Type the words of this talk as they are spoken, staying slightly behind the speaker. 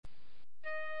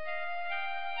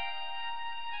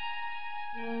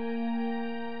Hello,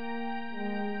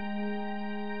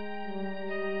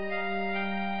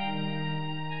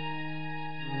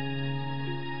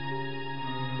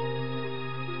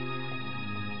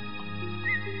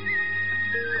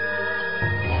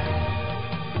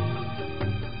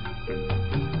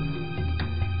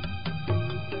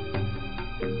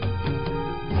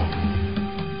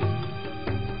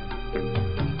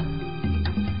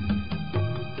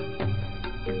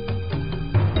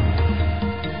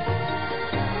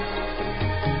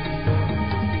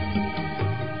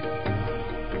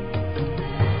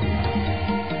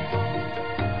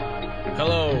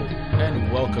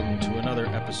 and welcome to another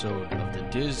episode of the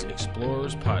Diz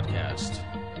Explorers podcast,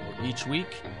 where each week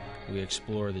we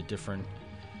explore the different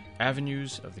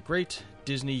avenues of the great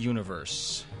Disney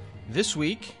universe. This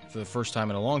week, for the first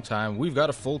time in a long time, we've got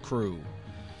a full crew,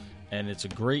 and it's a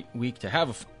great week to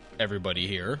have everybody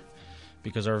here,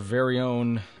 because our very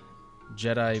own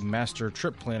Jedi Master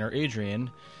Trip Planner,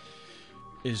 Adrianne,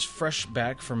 is fresh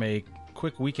back from a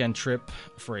quick weekend trip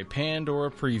for a Pandora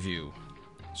preview.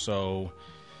 So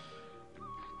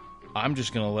I'm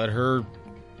just going to let her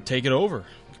take it over,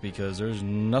 because there's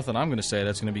nothing I'm going to say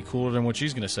that's going to be cooler than what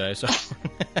she's going to say.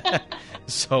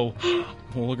 So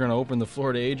we're going to open the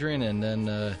floor to Adrianne and then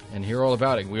and hear all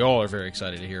about it. We all are very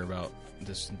excited to hear about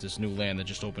this new land that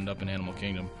just opened up in Animal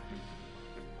Kingdom.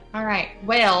 All right.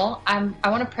 Well, I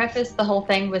want to preface the whole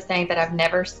thing with saying that I've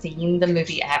never seen the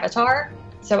movie Avatar,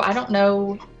 so I don't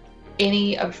know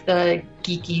any of the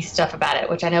geeky stuff about it,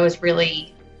 which I know is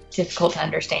really difficult to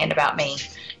understand about me,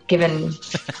 given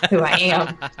who I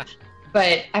am.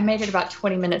 But I made it about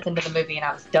 20 minutes into the movie and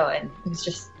I was done. It was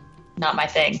just not my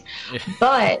thing.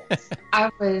 But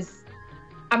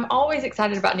I'm always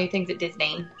excited about new things at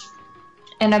Disney.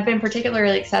 And I've been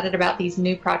particularly excited about these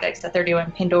new projects that they're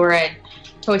doing, Pandora and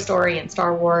Toy Story and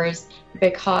Star Wars,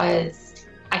 because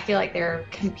I feel like they're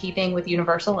competing with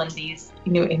Universal in these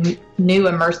new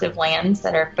immersive lands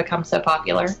that have become so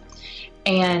popular.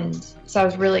 And so I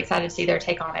was really excited to see their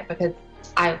take on it, because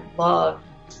I love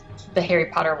the Harry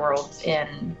Potter worlds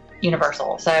in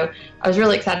Universal. So I was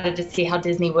really excited to see how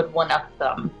Disney would one-up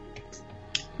them.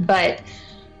 But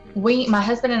my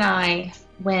husband and I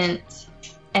went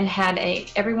and had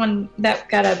everyone that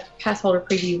got a pass holder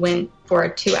preview went for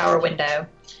a 2-hour window.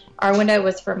 Our window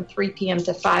was from 3 p.m.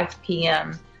 to 5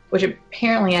 p.m., which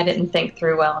apparently I didn't think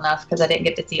through well enough, because I didn't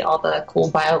get to see all the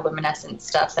cool bioluminescent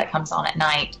stuff that comes on at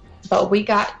night. But we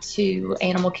got to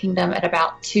Animal Kingdom at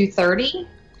about 2:30.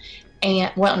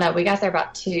 We got there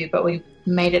about 2, but we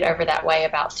made it over that way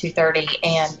about 2:30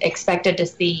 and expected to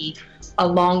see a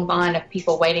long line of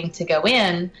people waiting to go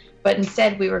in. But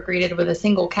instead, we were greeted with a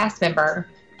single cast member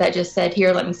that just said,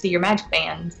 "Here, let me see your magic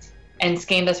bands," and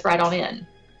scanned us right on in.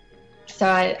 So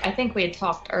I think we had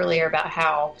talked earlier about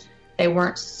how they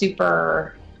weren't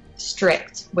super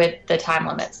strict with the time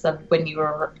limits of when you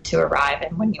were to arrive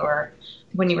and when you were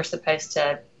supposed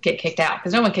to get kicked out,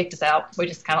 because no one kicked us out. We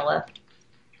just kind of left.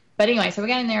 But anyway, so we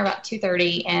got in there about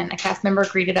 2:30, and a cast member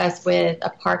greeted us with a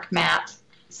park map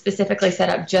specifically set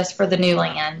up just for the new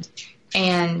land,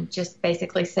 and just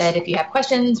basically said, if you have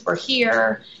questions, we're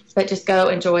here, but just go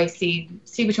enjoy, see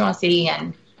what you want to see,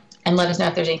 and let us know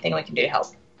if there's anything we can do to help.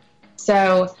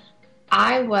 So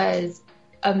I was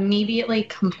immediately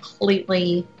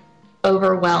completely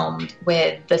overwhelmed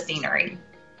with the scenery.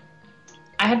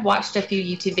 I had watched a few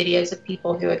YouTube videos of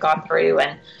people who had gone through,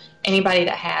 and anybody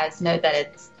that has know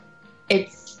that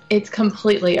it's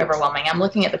completely overwhelming. I'm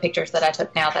looking at the pictures that I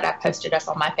took now that I posted up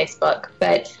on my Facebook,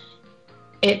 but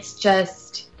it's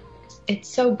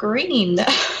so green.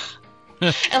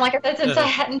 And like I said, since I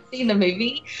hadn't seen the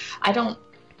movie, I don't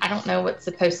know what's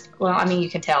well, I mean, you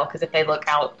can tell, because if they look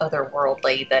out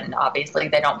otherworldly, then obviously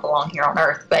they don't belong here on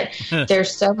Earth. But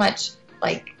there's so much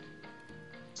like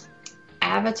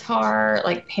Avatar,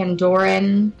 like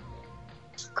Pandoran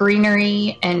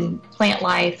greenery and plant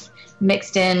life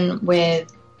mixed in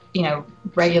with,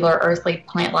 regular earthly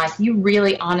plant life. You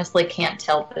really honestly can't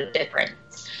tell the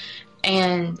difference.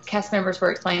 And cast members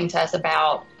were explaining to us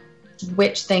about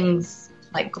which things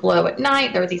like glow at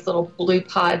night. There were these little blue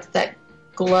pods that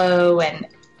glow, and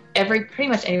pretty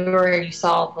much anywhere you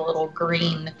saw the little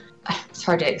green, it's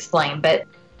hard to explain, but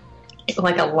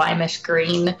like a limeish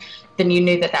green, then you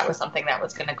knew that was something that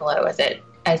was going to glow as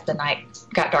the night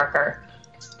got darker.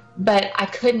 But I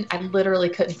literally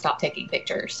couldn't stop taking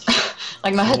pictures.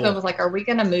 Like my husband was like, "Are we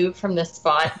going to move from this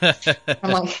spot?"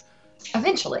 I'm like,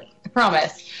 "Eventually, I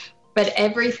promise." But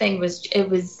everything like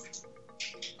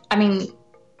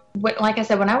I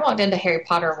said, when I walked into Harry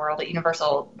Potter World at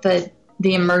Universal,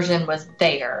 the immersion was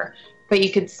there, but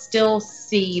you could still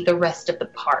see the rest of the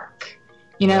park.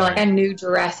 You know, Right. like I knew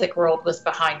Jurassic World was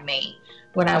behind me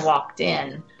when I walked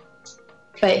in.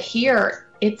 But here,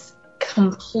 it's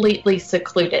completely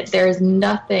secluded. There is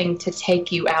nothing to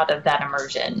take you out of that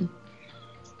immersion.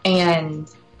 And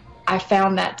I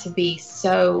found that to be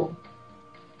so,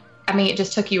 I mean, it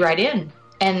just took you right in.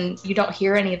 And you don't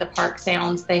hear any of the park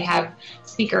sounds. They have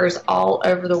speakers all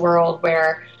over the world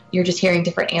where you're just hearing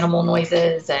different animal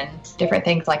noises and different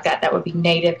things like that that would be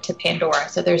native to Pandora.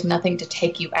 So there's nothing to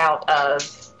take you out of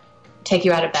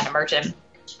that immersion.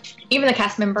 Even the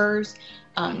cast members'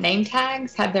 name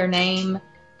tags have their name,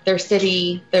 their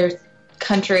city, their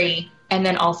country, and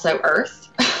then also Earth.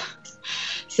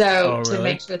 So to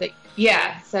make sure that,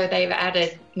 so they've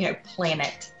added,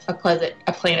 planet, a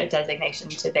planet designation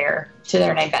to their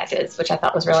name badges, which I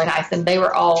thought was really nice. And they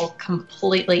were all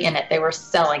completely in it. They were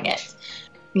selling it.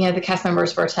 The cast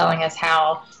members were telling us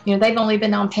how, they've only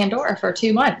been on Pandora for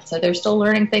 2 months, so they're still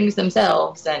learning things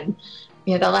themselves. And,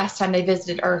 the last time they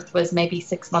visited Earth was maybe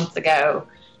 6 months ago,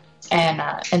 and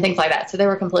things like that. So they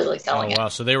were completely selling it. Oh, wow.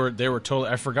 So they were totally,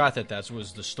 I forgot that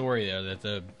was the story there,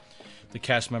 that the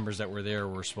cast members that were there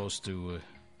were supposed to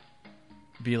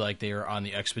be like they were on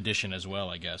the expedition as well,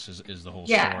 I guess, is the whole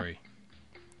story.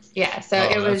 Yeah, so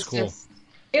it was cool.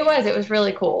 It was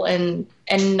really cool, and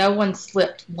no one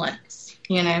slipped once,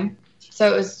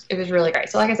 So it was really great.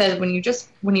 So like I said, when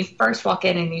you first walk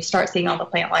in and you start seeing all the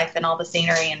plant life and all the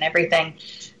scenery and everything,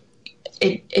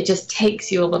 it just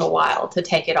takes you a little while to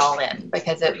take it all in,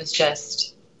 because it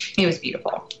was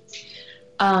beautiful.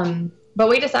 But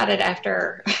we decided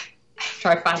after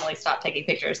I finally stopped taking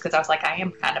pictures, because I was like, I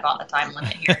am kind of on the time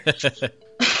limit here.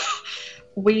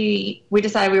 We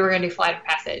decided we were going to do Flight of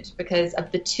Passage because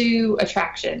of the two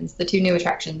new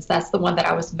attractions. That's the one that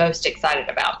I was most excited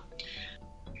about.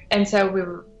 And so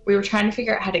we were trying to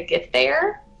figure out how to get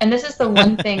there. And this is the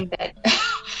one thing that,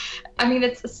 I mean,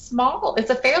 it's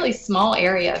a fairly small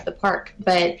area of the park,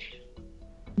 but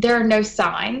there are no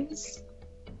signs,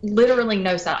 literally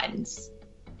no signs.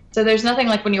 So there's nothing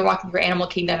like when you're walking through Animal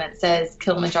Kingdom and it says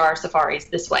Kilimanjaro Safaris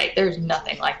this way. There's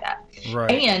nothing like that.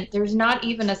 Right. And there's not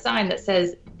even a sign that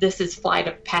says this is Flight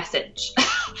of Passage.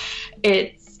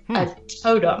 It's a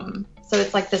totem. So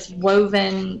it's like this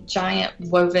giant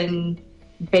woven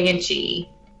banshee,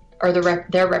 or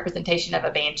their representation of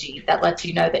a banshee, that lets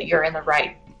you know that you're in the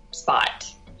right spot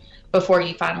before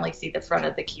you finally see the front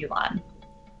of the queue line.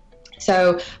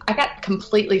 So I got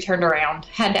completely turned around,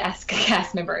 had to ask a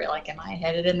cast member, like, am I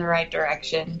headed in the right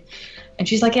direction? And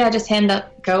she's like, yeah, just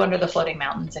go under the floating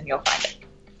mountains and you'll find it.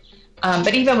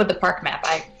 But even with the park map,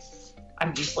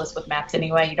 I'm useless with maps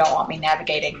anyway. You don't want me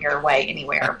navigating your way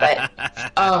anywhere. But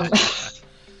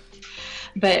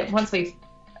but once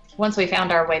we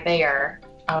found our way there,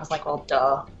 I was like, well,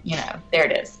 duh, there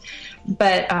it is.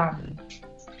 But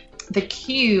the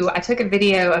queue, I took a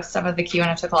video of some of the queue,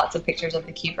 and I took lots of pictures of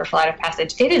the queue for Flight of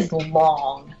Passage. It is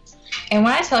long. And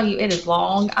when I tell you it is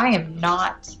long, I am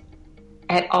not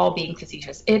at all being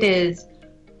facetious. It is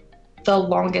the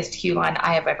longest queue line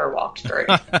I have ever walked through.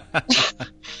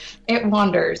 It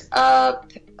wanders up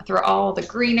through all the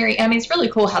greenery. I mean, it's really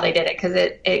cool how they did it, because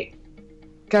it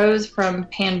goes from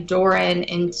Pandoran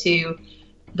into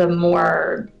the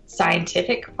more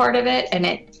scientific part of it, and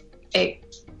it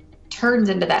turns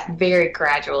into that very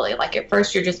gradually. Like at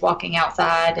first you're just walking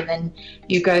outside, and then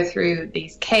you go through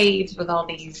these caves with all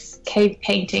these cave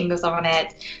paintings on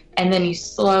it, and then you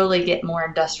slowly get more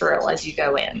industrial as you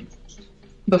go in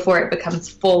before it becomes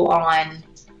full on,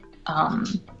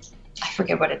 I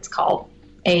forget what it's called,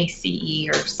 ACE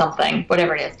or something,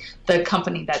 whatever it is, the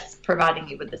company that's providing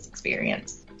you with this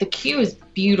experience. The queue is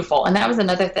beautiful, and that was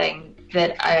another thing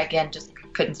that I, again, just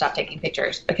couldn't stop taking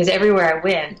pictures, because everywhere I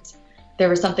went, there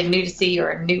was something new to see, or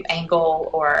a new angle,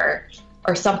 or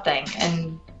something,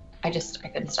 and I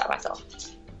couldn't stop myself.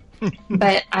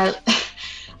 But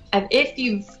if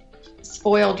you've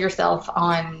spoiled yourself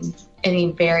on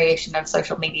any variation of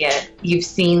social media, you've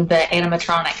seen the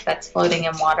animatronic that's floating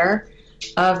in water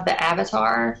of the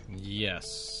Avatar.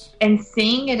 Yes. And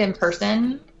seeing it in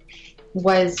person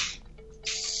was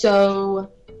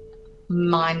so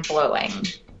mind-blowing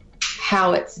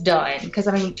how it's done. Because,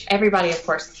 I mean, everybody, of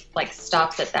course, like,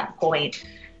 stops at that point.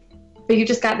 But you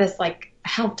just got this, like,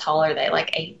 how tall are they?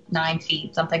 Like 8-9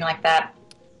 feet, something like that.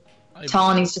 Tall,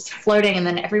 and he's just floating, and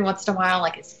then every once in a while,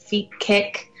 like, his feet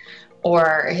kick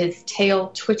or his tail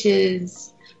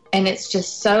twitches, and it's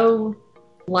just so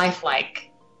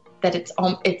lifelike that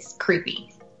it's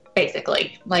creepy,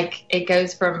 basically. Like, it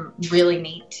goes from really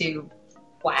neat to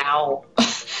wow.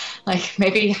 Like,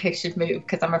 maybe I should move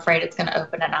because I'm afraid it's going to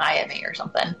open an eye at me or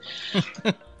something.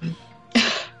 But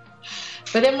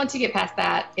then once you get past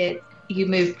that, you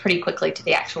move pretty quickly to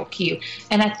the actual queue.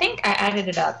 And I think I added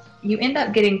it up. You end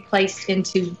up getting placed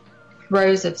into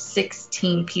rows of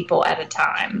 16 people at a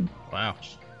time. Wow.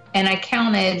 And I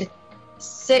counted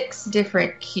 6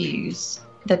 different queues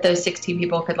that those 16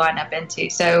 people could line up into.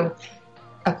 So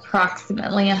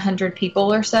approximately 100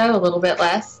 people or so, a little bit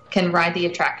less, can ride the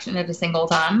attraction at a single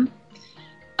time.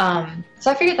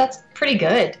 So I figured that's pretty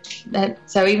good.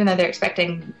 So even though they're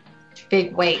expecting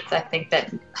big waits, I think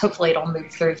that hopefully it'll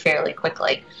move through fairly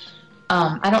quickly.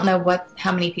 I don't know what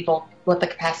the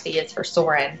capacity is for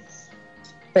Soarin',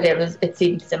 but it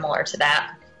seemed similar to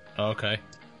that. Okay.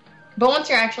 But once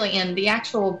you're actually in the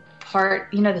actual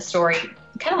part, the story,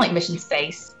 kind of like Mission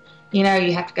Space, you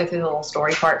have to go through the little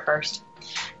story part first.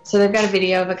 So they've got a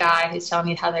video of a guy who's telling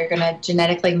you how they're going to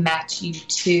genetically match you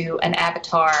to an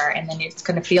avatar, and then it's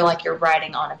going to feel like you're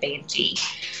riding on a Banshee.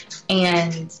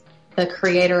 And the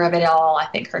creator of it all, I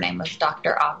think her name was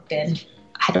Dr. Ogden.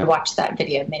 I had to watch that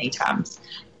video many times.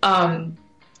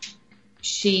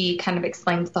 She kind of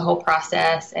explains the whole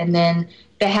process, and then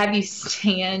they have you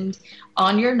stand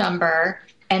on your number,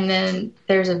 and then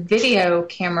there's a video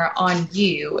camera on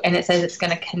you, and it says it's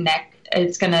going to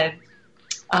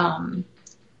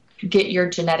get your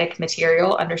genetic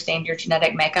material, understand your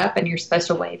genetic makeup, and you're supposed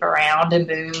to wave around and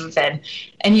move, and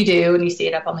you do, and you see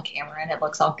it up on the camera, and it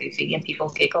looks all goofy, and people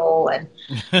giggle, and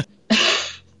but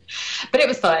it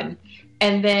was fun.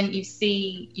 And then you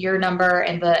see your number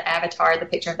and the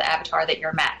picture of the avatar that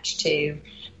you're matched to,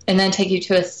 and then take you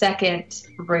to a second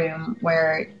room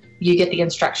where you get the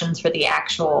instructions for the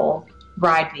actual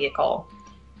ride vehicle.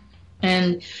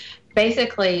 And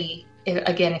basically,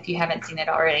 if you haven't seen it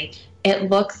already,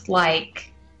 it looks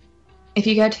like if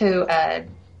you go to an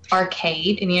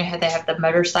arcade and how they have the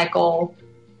motorcycle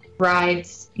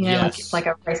rides, yes. like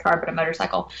a race car but a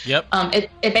motorcycle. Yep.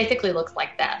 It basically looks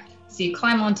like that. So you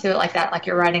climb onto it like that, like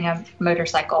you're riding a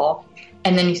motorcycle,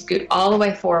 and then you scoot all the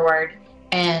way forward,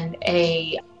 and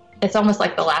it's almost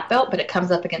like the lap belt, but it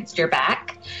comes up against your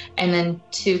back, and then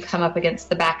 2 come up against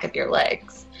the back of your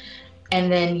legs. And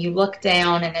then you look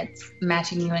down, and it's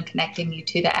matching you and connecting you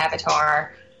to the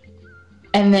avatar.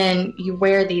 And then you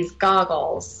wear these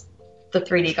goggles, the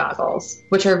 3D goggles,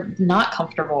 which are not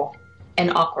comfortable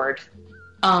and awkward.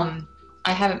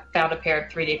 I haven't found a pair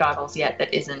of 3D goggles yet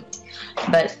that isn't,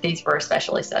 but these were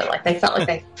especially so. Like, they felt like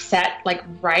they sat like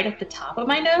right at the top of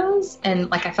my nose, and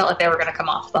like I felt like they were going to come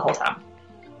off the whole time.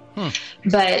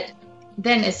 But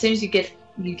then as soon as you get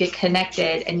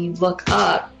connected and you look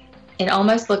up, it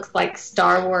almost looks like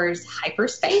Star Wars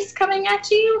hyperspace coming at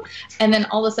you, and then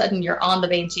all of a sudden you're on the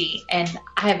Banshee, and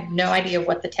I have no idea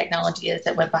what the technology is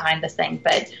that went behind this thing,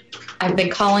 but I've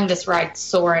been calling this ride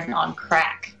Soarin' on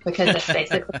crack, because that's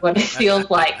basically what it feels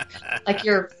like. Like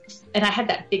and I had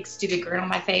that big stupid grin on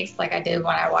my face like I did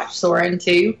when I watched Soarin'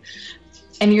 too,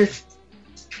 and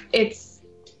I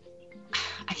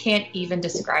can't even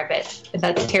describe it, and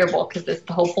that's terrible because that's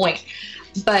the whole point,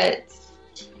 but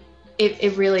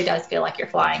it really does feel like you're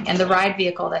flying. And the ride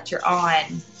vehicle that you're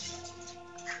on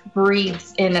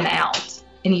breathes in and out,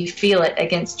 and you feel it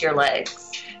against your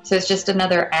legs. So it's just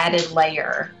another added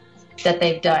layer that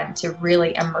they've done to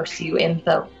really immerse you in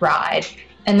the ride.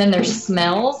 And then there's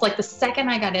smells. Like the second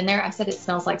I got in there, I said, it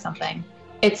smells like something.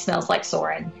 It smells like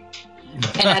Soarin'.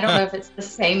 And I don't know if it's the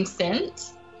same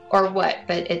scent or what,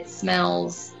 but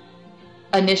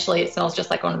initially it smells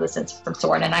just like one of the scents from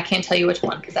Soarin'. And I can't tell you which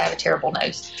one because I have a terrible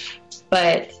nose.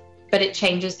 But it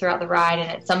changes throughout the ride, and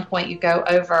at some point you go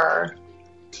over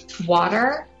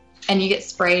water, and you get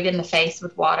sprayed in the face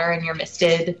with water, and you're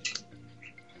misted.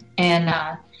 And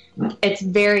it's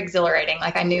very exhilarating.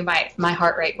 Like, I knew my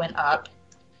heart rate went up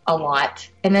a lot,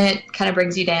 and then it kind of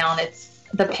brings you down.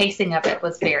 The pacing of it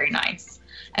was very nice.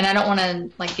 And I don't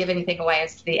want to give anything away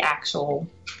as to the actual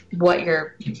what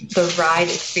the ride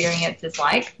experience is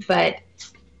like, but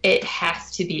it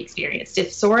has to be experienced.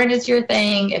 If Soarin' is your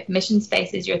thing, if Mission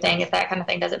Space is your thing, if that kind of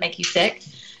thing doesn't make you sick,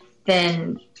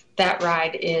 then that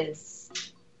ride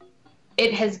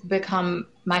it has become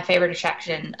my favorite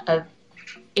attraction of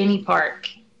any park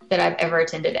that I've ever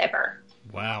attended ever.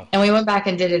 Wow. And we went back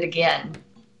and did it again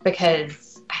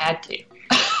because I had to.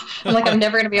 I'm like, I'm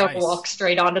never going to be able to walk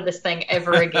straight onto this thing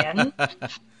ever again.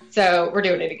 So we're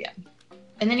doing it again.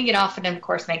 And then you get off, and it, of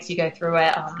course, makes you go through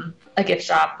a gift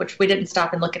shop, which we didn't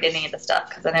stop and look at any of the stuff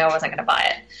because I knew I wasn't going to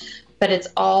buy it. But it's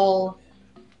all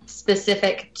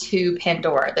specific to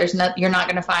Pandora. You're not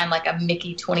going to find like a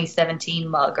Mickey 2017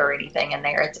 mug or anything in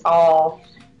there. It's all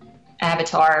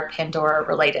Avatar, Pandora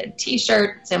related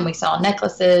T-shirts, and we saw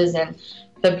necklaces, and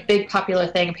the big popular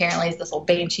thing apparently is this little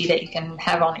Banshee that you can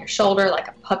have on your shoulder, like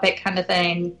a puppet kind of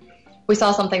thing. We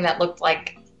saw something that looked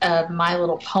like a My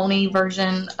Little Pony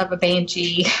version of a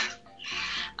Banshee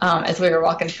as we were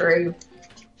walking through.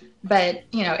 But,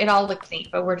 you know, it all looks neat,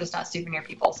 but we're just not souvenir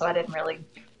people, so I didn't really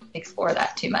explore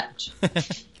that too much.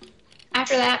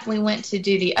 After that, we went to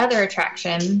do the other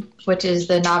attraction, which is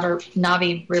the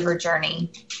Navi River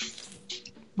Journey,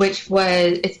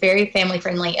 it's very family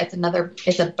friendly.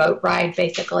 It's a boat ride,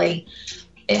 basically.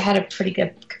 It had a pretty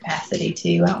good capacity,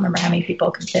 too. I don't remember how many people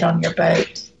could fit on your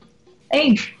boat. I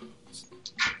think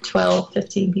 12,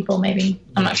 15 people, maybe.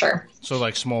 I'm not sure. So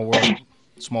like small world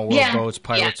boats,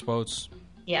 pirates boats.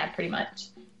 Yeah, pretty much.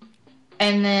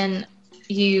 And then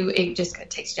it just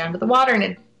takes you down to the water,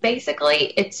 and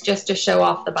it's just to show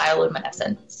off the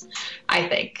bioluminescence, I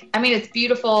think. I mean, it's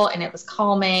beautiful, and it was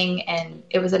calming, and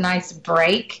it was a nice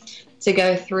break to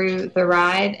go through the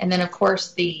ride. And then, of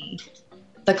course, the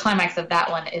climax of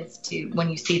that one is when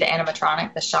you see the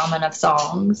animatronic, the Shaman of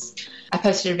Songs. I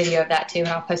posted a video of that, too, and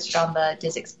I'll post it on the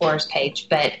Diz Explorers page.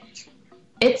 But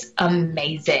it's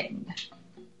amazing.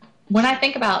 When I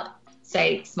think about,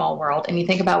 say, Small World, and you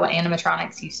think about what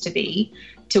animatronics used to be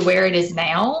to where it is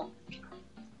now,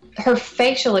 her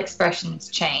facial expressions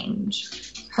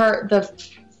change. The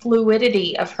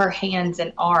fluidity of her hands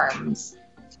and arms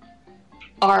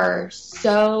are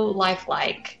so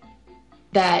lifelike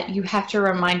that you have to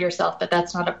remind yourself that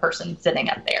that's not a person sitting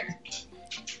up there.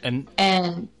 And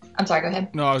I'm sorry, go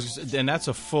ahead. No, and that's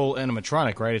a full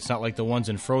animatronic, right? It's not like the ones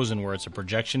in Frozen where it's a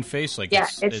projection face. Like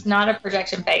it's not a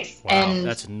projection face. Wow, and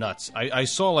that's nuts. I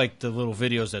saw like the little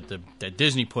videos that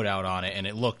Disney put out on it, and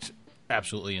it looked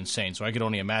absolutely insane. So I could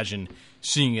only imagine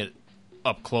seeing it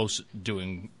up close,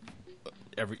 doing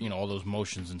all those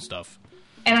motions and stuff.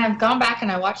 And I've gone back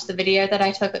and I watched the video that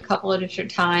I took a couple of different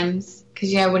times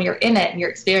because, when you're in it and you're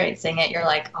experiencing it, you're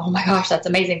like, oh my gosh, that's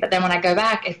amazing. But then when I go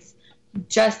back, it's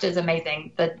just as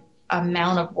amazing. The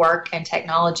amount of work and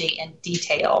technology and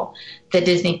detail that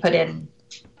Disney put in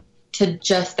to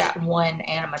just that one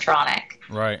animatronic.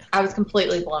 Right. I was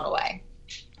completely blown away.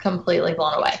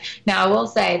 Now, I will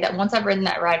say that once I've ridden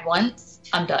that ride once,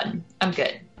 I'm done. I'm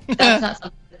good. That's not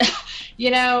something,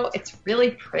 it's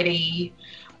really pretty.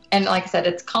 And like I said,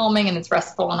 it's calming and it's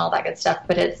restful and all that good stuff,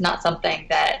 but it's not something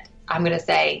that I'm going to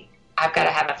say, I've got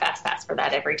to have a fast pass for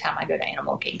that every time I go to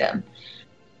Animal Kingdom.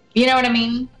 You know what I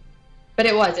mean? But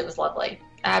it was lovely.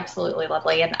 Absolutely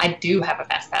lovely. And I do have a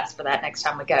fast pass for that next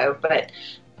time we go, but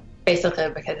basically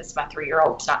because it's my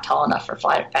 3-year-old, not tall enough for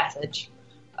Flight of Passage.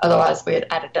 Otherwise, I'd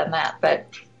have done that. But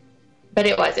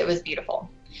it was beautiful.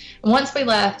 And once we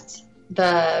left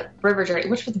the river journey,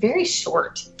 which was very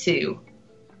short, too.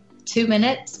 2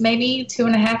 minutes, maybe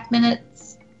 2.5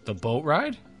 minutes. The boat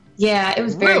ride? Yeah, it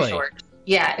was very short.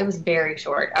 Yeah, it was very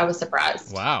short. I was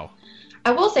surprised. Wow.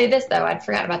 I will say this, though. I'd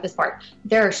forgotten about this part.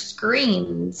 There are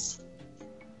screens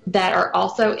that are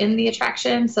also in the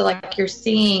attraction. So, like, you're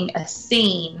seeing a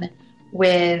scene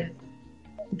with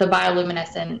the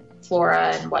bioluminescent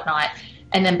flora and whatnot.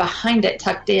 And then behind it,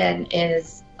 tucked in,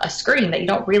 is a screen that you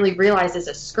don't really realize is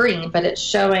a screen, but it's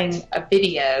showing a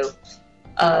video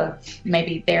of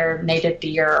maybe their native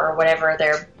deer or whatever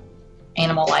their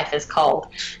animal life is called.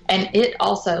 And it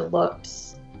also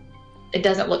it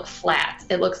doesn't look flat.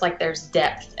 It looks like there's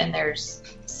depth and there's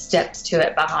steps to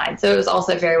it behind. So it was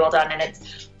also very well done, and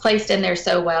it's placed in there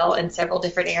so well in several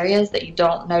different areas that you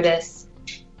don't notice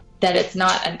that it's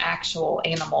not an actual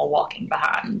animal walking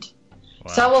behind.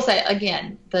 Wow. So I will say,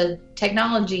 again, the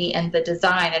technology and the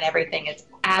design and everything is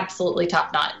absolutely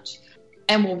top notch.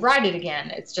 And we'll ride it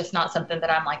again. It's just not something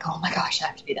that I'm like, oh my gosh, I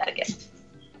have to do that again.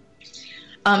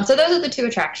 So those are the 2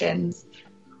 attractions.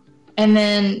 And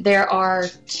then there are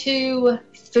 2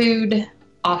 food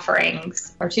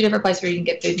offerings, or 2 different places where you can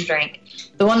get food and drink.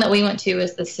 The one that we went to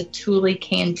is the Satuli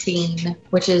Canteen,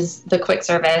 which is the quick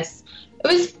service. It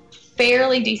was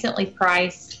fairly decently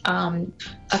priced. A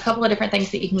couple of different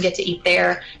things that you can get to eat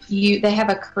there. They have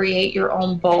a create your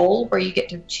own bowl where you get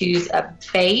to choose a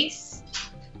base.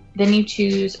 Then you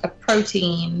choose a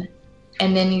protein,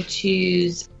 and then you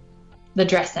choose the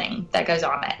dressing that goes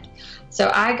on it. So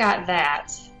I got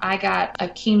that. I got a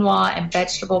quinoa and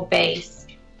vegetable base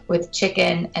with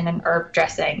chicken and an herb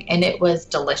dressing, and it was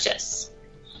delicious.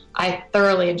 I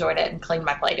thoroughly enjoyed it and cleaned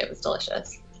my plate. It was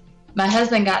delicious. My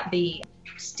husband got the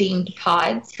steamed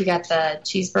pods. He got the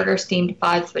cheeseburger steamed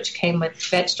pods, which came with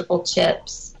vegetable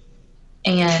chips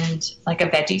and like a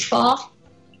veggie slaw.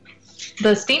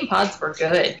 The steamed pods were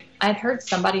good. I'd heard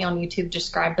somebody on YouTube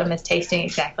describe them as tasting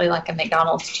exactly like a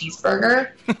McDonald's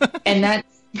cheeseburger, and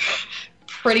that's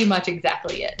pretty much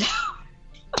exactly it.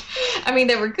 I mean,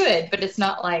 they were good, but it's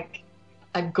not like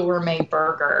a gourmet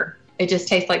burger. It just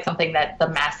tastes like something that the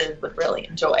masses would really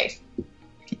enjoy,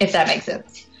 if that makes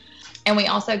sense. And we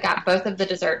also got both of the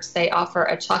desserts. They offer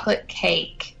a chocolate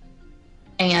cake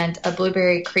and a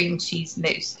blueberry cream cheese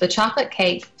mousse. The chocolate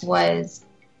cake was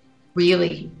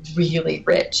really, really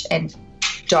rich and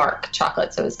dark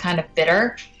chocolate, so it was kind of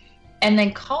bitter. And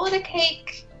they call it a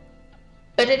cake,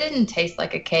 but it didn't taste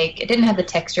like a cake. It didn't have the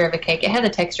texture of a cake. It had the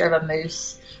texture of a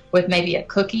mousse with maybe a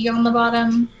cookie on the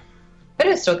bottom, but it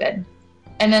was still good.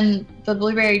 And then the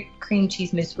blueberry cream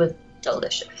cheese mousse was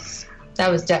delicious.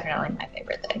 That was definitely my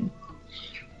favorite thing.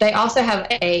 They also have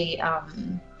a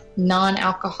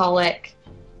non-alcoholic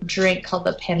drink called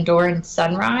the Pandoraland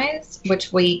Sunrise,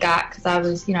 which we got because I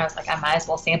was like, I might as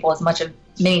well sample as much of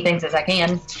many things as I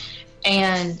can.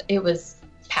 And it was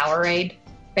Powerade,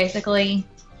 basically.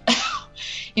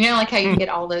 Like how you can get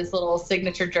all those little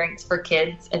signature drinks for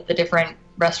kids at the different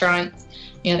restaurants,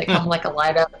 they come like a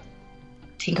light up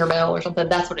Tinkerbell or something.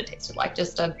 That's what it tasted like.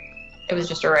 It was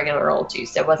just a regular old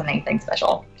juice. It wasn't anything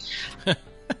special.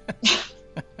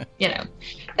 They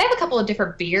have a couple of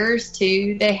different beers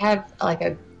too. They have like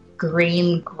a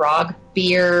green grog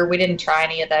beer. We didn't try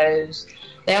any of those.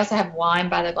 They also have wine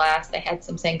by the glass. They had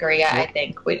some sangria, I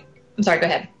think. I'm sorry, go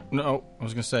ahead. No, I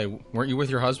was going to say, weren't you with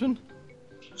your husband?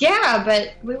 Yeah,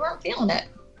 but we weren't feeling it.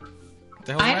 What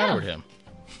the hell's the matter with him?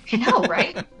 I know,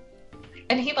 right?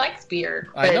 And he likes beer.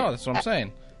 But, I know, that's what I'm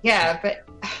saying. Yeah, but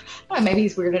maybe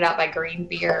he's weirded out by green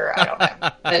beer. I don't know.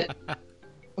 But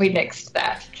we nixed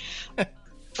that. But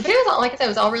it was, like I said, it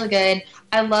was all really good.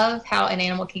 I love how in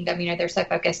Animal Kingdom, they're so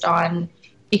focused on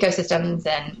ecosystems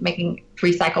and making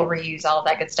recycle, reuse, all of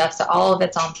that good stuff. So all of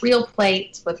it's on real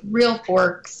plates with real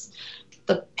forks,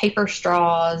 the paper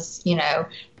straws, So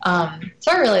I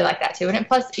really like that too. And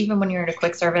plus, even when you're at a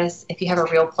quick service, if you have a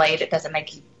real plate, it doesn't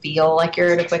make you feel like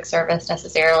you're at a quick service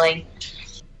necessarily.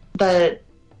 The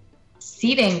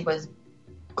seating was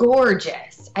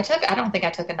gorgeous. I don't think I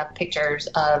took enough pictures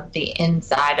of the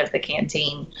inside of the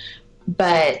canteen,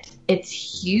 but it's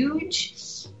huge.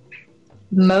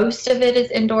 Most of it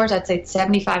is indoors. I'd say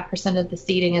 75% of the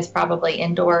seating is probably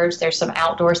indoors. There's some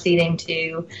outdoor seating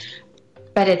too,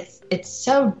 but it's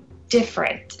so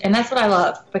different. And that's what I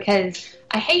love, because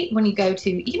I hate when you go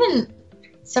to even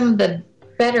some of the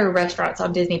better restaurants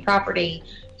on Disney property,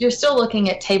 you're still looking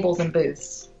at tables and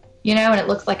booths. And it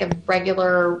looks like a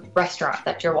regular restaurant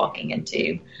that you're walking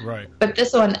into. Right. But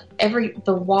this one,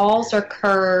 the walls are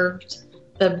curved,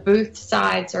 the booth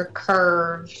sides are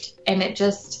curved, and it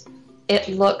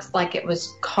looks like it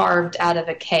was carved out of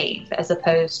a cave as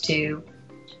opposed to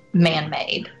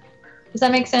man-made. Does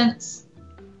that make sense?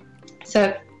 So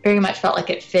it very much felt like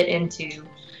it fit into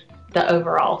the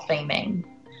overall theming.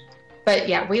 But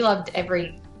yeah, we loved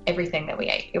everything that we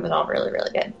ate. It was all really,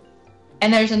 really good.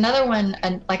 And there's another one,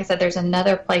 and like I said, there's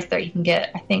another place that you can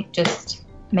get, I think, just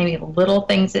maybe little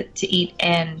things to eat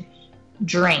and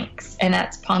drinks, and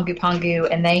that's Pongu Pongu,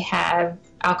 and they have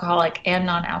alcoholic and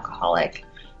non-alcoholic,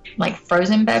 like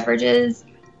frozen beverages,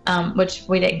 which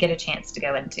we didn't get a chance to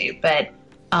go into, but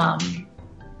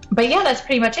yeah, that's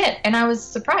pretty much it. And I was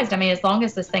surprised. I mean, as long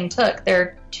as this thing took, there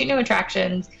are 2 new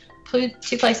attractions,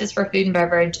 2 places for food and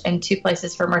beverage, and 2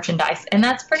 places for merchandise, and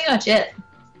that's pretty much it.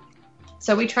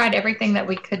 So we tried everything that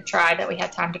we could try, that we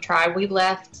had time to try. We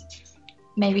left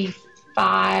maybe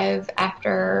 5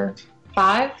 after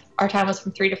 5. Our time was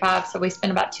from 3 to 5, so we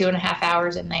spent about 2.5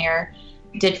 hours in there.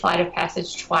 Did Flight of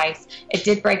Passage twice. It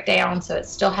did break down, so it's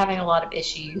still having a lot of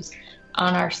issues.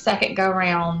 On our second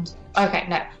go-round,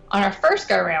 on our first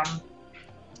go-round,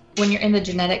 when you're in the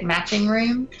genetic matching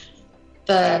room,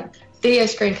 the video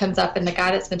screen comes up and the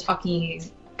guy that's been talking to you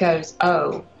goes,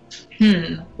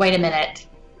 wait a minute.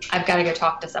 I've got to go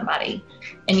talk to somebody.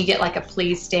 And you get like a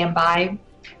please stand by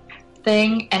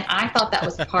thing. And I thought that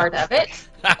was part of it.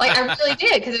 Like, I really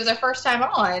did, because it was our first time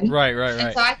on. Right.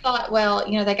 And so I thought, well,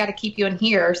 they got to keep you in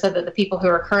here so that the people who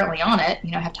are currently on it,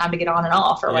 have time to get on and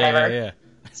off or whatever. Yeah.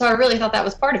 So I really thought that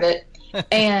was part of it.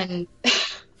 And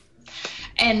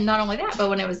not only that, but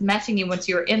when it was matching you once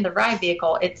you were in the ride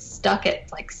vehicle, it's stuck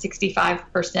at like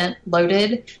 65%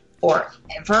 loaded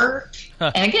forever.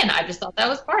 And again, I just thought that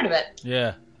was part of it.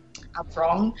 Yeah. I was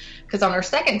wrong, because on our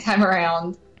second time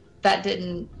around,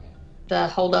 the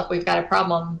hold up, we've got a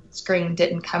problem screen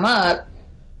didn't come up,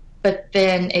 but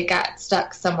then it got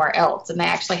stuck somewhere else, and they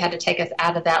actually had to take us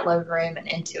out of that load room and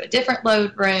into a different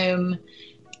load room.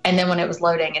 And then when it was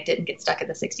loading, it didn't get stuck at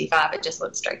the 65, it just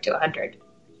went straight to 100.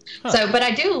 So, but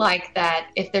I do like that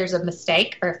if there's a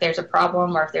mistake or if there's a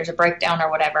problem or if there's a breakdown or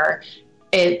whatever,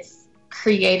 it's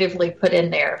creatively put in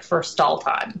there for stall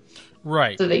time.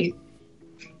 Right.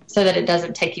 So that it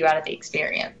doesn't take you out of the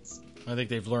experience. I think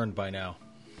they've learned by now.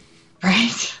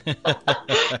 Right.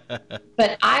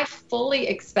 But I fully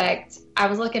expect, I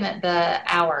was looking at the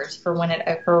hours for when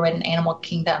Animal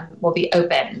Kingdom will be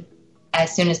open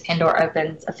as soon as Pandora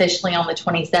opens officially on the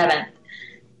 27th.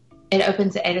 It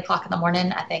opens at 8 o'clock in the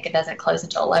morning. I think it doesn't close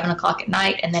until 11 o'clock at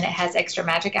night. And then it has extra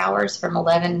magic hours from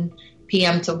 11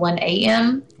 p.m. to 1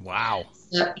 a.m. Wow.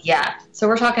 So, yeah. So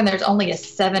we're talking there's only a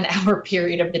 7-hour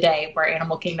period of the day where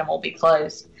Animal Kingdom will be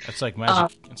closed. That's like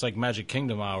magic. It's like Magic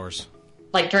Kingdom hours.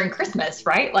 Like during Christmas,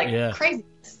 right? Like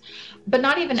craziness. But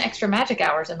not even extra magic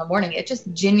hours in the morning. It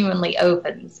just genuinely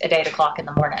opens at 8 o'clock in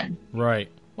the morning. Right.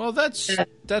 Well, that's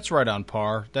right on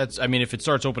par. I mean, if it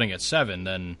starts opening at 7,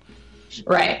 then...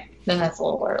 Right. Then that's a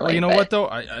little early. Well, you know what,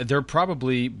 though? They're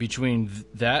probably, between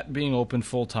that being open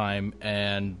full-time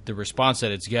and the response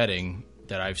that it's getting,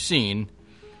 that I've seen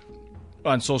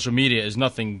on social media, is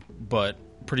nothing but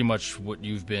pretty much what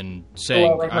you've been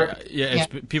saying.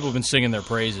 People have been singing their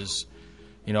praises.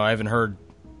 You know, I haven't heard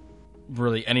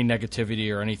really any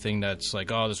negativity or anything that's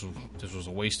like, oh, this was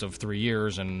a waste of 3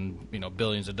 years and, you know,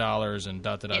 billions of dollars and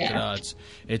da-da-da-da-da.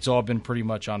 It's all been pretty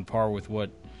much on par with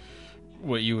what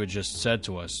you had just said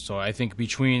to us. So I think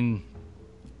between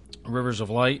Rivers of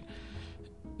Light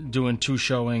doing 2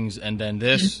 showings and then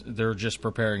this, they're just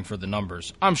preparing for the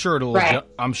numbers. I'm sure it'll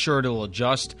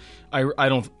adjust.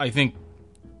 I think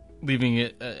leaving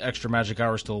it extra magic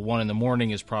hours till 1 in the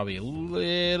morning is probably a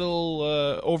little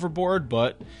overboard,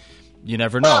 but you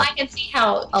never know. Well, I can see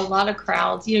how a lot of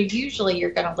crowds, you know, usually you're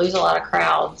going to lose a lot of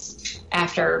crowds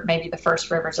after maybe the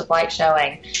first Rivers of Light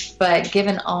showing, but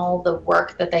given all the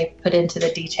work that they've put into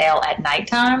the detail at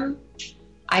nighttime,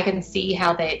 I can see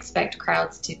how they expect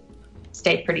crowds to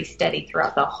stay pretty steady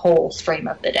throughout the whole stream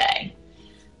of the day.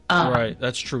 Right,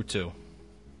 that's true too.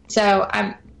 So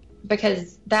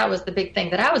because that was the big thing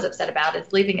that I was upset about,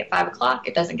 is leaving at 5 o'clock.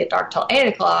 It doesn't get dark till 8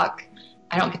 o'clock.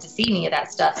 I don't get to see any of that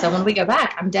stuff. So when we go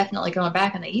back, I'm definitely going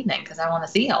back in the evening because I want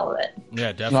to see all of it.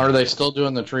 Yeah, definitely. Are they still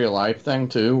doing the Tree of Life thing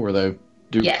too, where they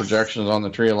do projections on the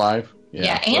Tree of Life?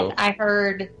 Yeah, and I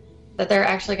heard that they're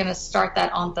actually going to start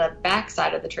that on the back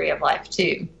side of the Tree of Life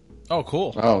too. Oh,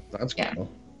 cool. Oh, that's cool.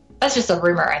 That's just a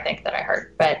rumor, I think, that I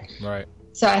heard. But right.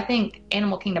 So I think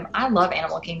Animal Kingdom, I love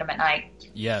Animal Kingdom at night.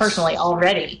 Yes. Personally,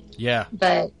 already. Yeah.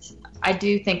 But I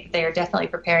do think that they are definitely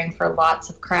preparing for lots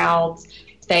of crowds.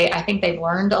 I think they've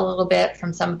learned a little bit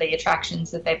from some of the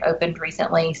attractions that they've opened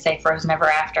recently, say Frozen Ever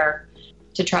After,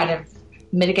 to try to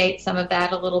mitigate some of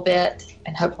that a little bit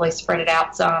and hopefully spread it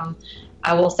out some.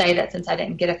 I will say that since I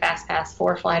didn't get a Fast Pass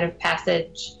for Flight of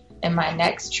Passage in my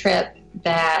next trip,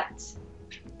 that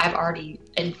I've already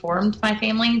informed my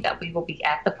family that we will be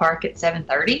at the park at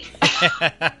 7:30.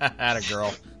 Atta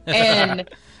girl. And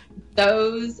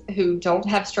those who don't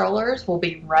have strollers will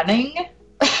be running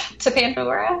to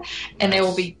Pandora, and they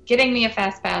will be getting me a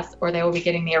Fast Pass, or they will be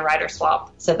getting me a rider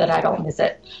swap so that I don't miss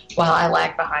it while I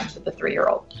lag behind with the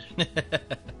 3-year-old.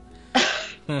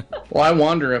 Well, I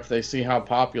wonder if they see how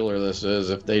popular this is,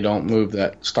 if they don't move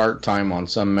that start time on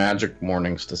some magic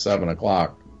mornings to 7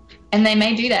 o'clock. And they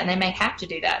may do that, and they may have to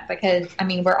do that because, I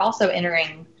mean, we're also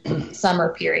entering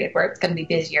summer period where it's going to be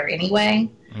busier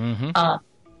anyway. Mm-hmm.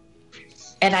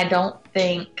 And I don't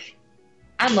think,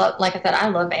 like I said, I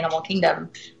love Animal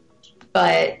Kingdom,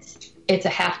 but it's a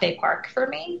half-day park for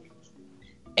me.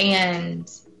 And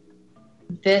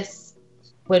this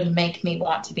would make me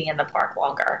want to be in the park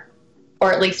longer,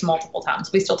 or at least multiple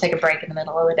times. We still take a break in the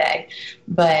middle of the day,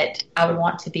 but I would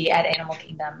want to be at Animal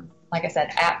Kingdom, like I said,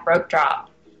 at rope drop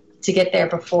to get there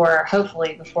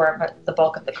hopefully before the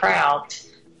bulk of the crowd.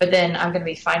 But then I'm going to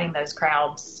be fighting those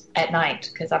crowds at night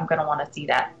because I'm going to want to see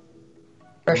that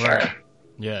for sure.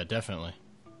 Yeah, definitely.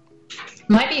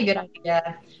 Might be a good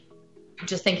idea,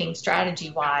 just thinking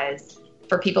strategy-wise,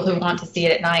 for people who want to see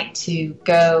it at night to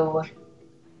go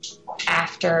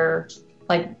after,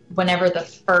 like, whenever the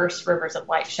first Rivers of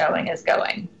Light showing is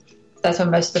going. That's when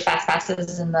most of the Fast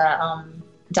Passes and the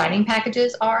dining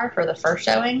packages are for the first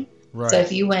showing. Right. So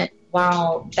if you went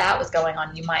while that was going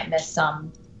on, you might miss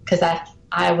some, because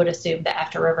I would assume that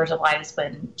after Rivers of Light is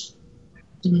when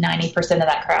 90% of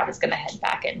that crowd is going to head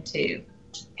back into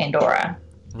Pandora.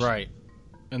 Right.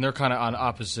 And they're kind of on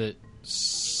opposite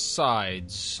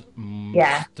sides.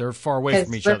 Yeah. They're far away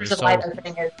from each other. Rivers of Light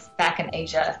opening is back in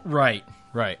Asia. Right.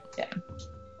 Yeah.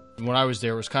 When I was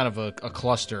there, it was kind of a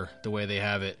cluster, the way they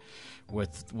have it,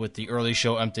 with the early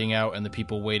show emptying out and the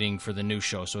people waiting for the new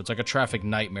show. So it's like a traffic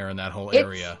nightmare in that whole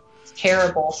area. It's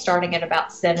terrible, starting at about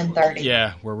 7:30.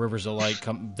 Yeah, where Rivers of Light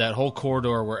come, that whole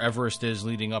corridor where Everest is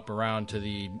leading up around to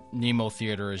the Nemo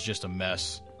Theater is just a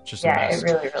mess. Just a mess. It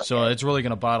really so is. It's really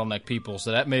going to bottleneck people.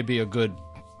 So that may be a good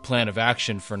plan of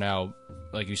action for now,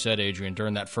 like you said, Adrian,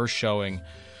 during that first showing,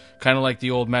 kind of like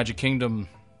the old Magic Kingdom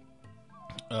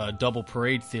double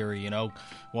parade theory, you know.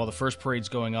 While the first parade's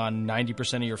going on,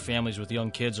 90% of your families with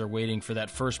young kids are waiting for that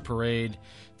first parade,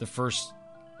 the first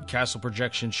castle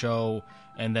projection show,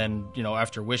 and then, you know,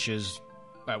 after Wishes,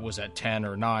 that was at 10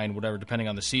 or 9, whatever, depending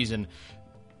on the season,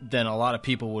 then a lot of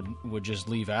people would just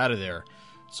leave out of there.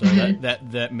 So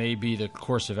that may be the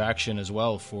course of action as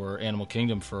well for Animal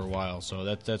Kingdom for a while. So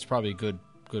that's probably a good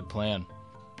plan.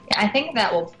 Yeah, I think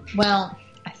that will, well,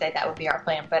 I say that would be our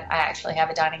plan, but I actually have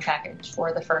a dining package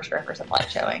for the first Rivers of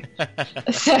Light showing.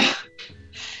 So,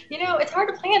 you know, it's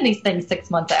hard to plan these things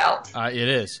 6 months out. It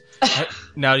is.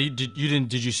 Now,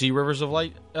 did you see Rivers of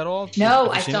Light at all? No,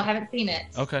 I still haven't seen it.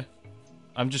 Okay.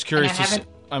 I'm just curious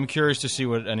I'm curious to see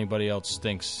what anybody else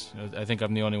thinks. I think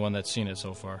I'm the only one that's seen it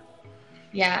so far.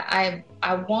 Yeah,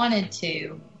 I wanted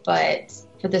to, but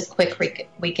for this quick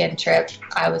weekend trip,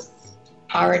 I was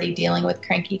already dealing with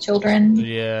cranky children.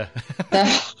 Yeah. So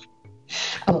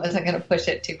I wasn't going to push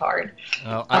it too hard.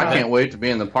 I can't wait to be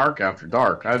in the park after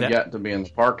dark. I've yet to be in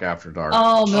the park after dark.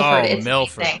 Oh, Milford. It's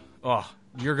Milford. amazing. Oh,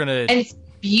 you're going to... And it's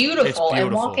beautiful.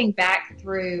 And walking back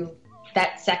through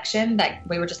that section that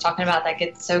we were just talking about that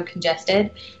gets so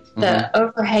congested, the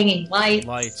overhanging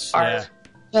lights are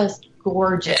just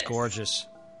gorgeous. It's gorgeous.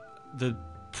 The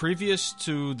previous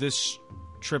to this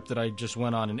trip that I just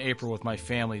went on in April with my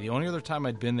family, the only other time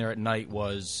I'd been there at night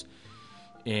was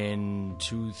in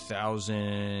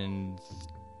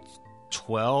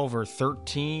 2012 or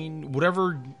 13,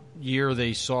 whatever year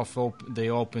they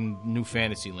opened New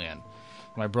Fantasyland.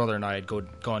 My brother and I had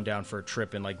gone down for a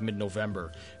trip in like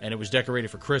mid-November, and it was decorated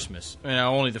for Christmas. And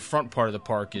only the front part of the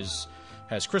park has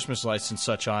Christmas lights and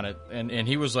such on it. And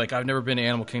he was like, I've never been to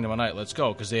Animal Kingdom at night. Let's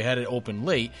go. Because they had it open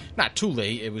late. Not too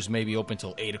late. It was maybe open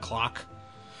till 8 o'clock.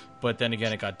 But then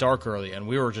again, it got dark early. And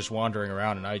we were just wandering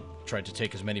around. And I tried to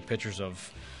take as many pictures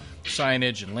of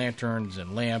signage and lanterns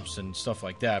and lamps and stuff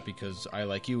like that. Because I,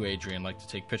 like you, Adrianne, like to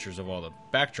take pictures of all the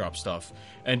backdrop stuff.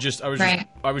 And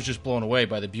I was just blown away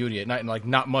by the beauty at night. And like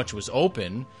not much was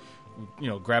open. You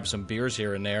know, grab some beers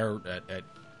here and there at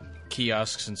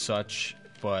kiosks and such.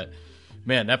 But...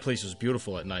 man, that place was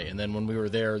beautiful at night. And then when we were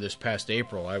there this past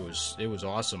April, it was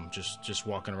awesome just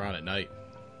walking around at night.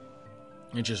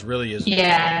 It just really is.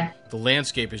 Yeah. The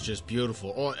landscape is just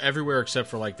beautiful. Everywhere except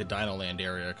for like the Dinoland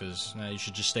area, because you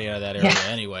should just stay out of that area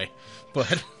anyway.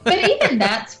 But even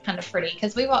that's kind of pretty,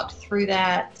 because we walked through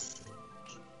that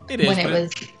it was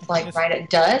like right at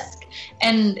dusk.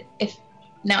 And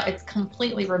now it's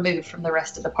completely removed from the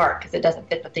rest of the park because it doesn't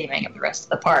fit the theming of the rest of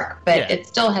the park. But it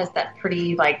still has that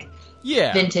pretty like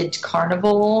vintage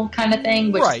carnival kind of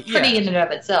thing, which is pretty in and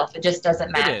of itself. It just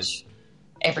doesn't match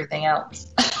everything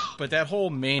else. But that whole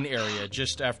main area,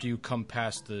 just after you come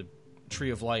past the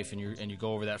Tree of Life and you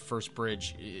go over that first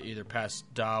bridge, either past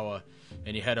Dawa,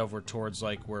 and you head over towards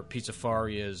like where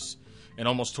Pizzafari is, and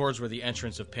almost towards where the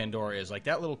entrance of Pandora is, like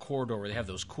that little corridor where they have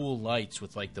those cool lights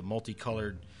with like the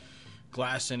multicolored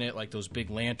glass in it, like those big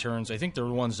lanterns. I think they're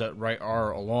the ones that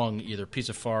are along either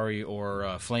Pizzafari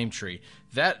or Flame Tree.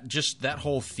 That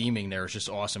whole theming there is just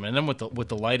awesome. And then with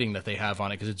the lighting that they have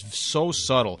on it, because it's so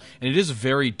subtle, and it is a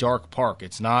very dark park.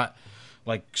 It's not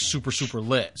like super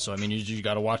lit. So I mean, you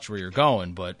got to watch where you're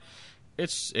going, but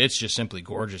it's just simply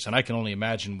gorgeous. And I can only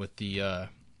imagine what the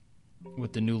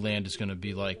new land is going to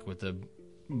be like with the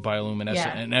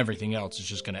bioluminescent and everything else. It's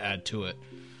just going to add to it.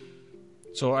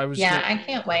 So I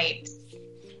can't wait.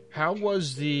 How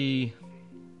was I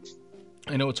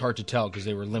know it's hard to tell because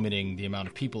they were limiting the amount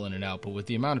of people in and out, but with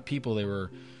the amount of people they were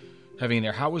having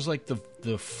there, how was like the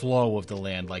flow of the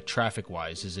land, like traffic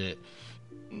wise? Is it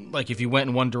like if you went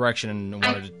in one direction and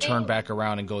wanted to turn back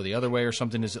around and go the other way or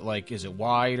something? Is it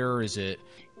wider?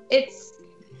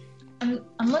 I'm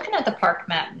looking at the park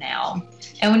map now,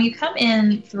 and when you come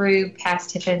in through past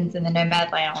Tiffin's and the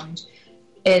Nomad Lounge,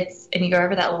 and you go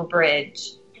over that little bridge,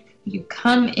 you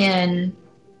come in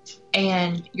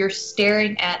and you're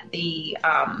staring at the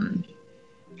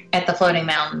floating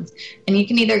mountains, and you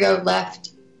can either go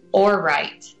left or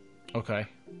right. Okay.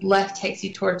 Left takes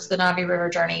you towards the Navi River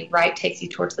journey, right takes you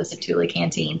towards the Satuli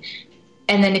Canteen.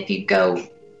 And then if you go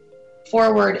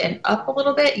forward and up a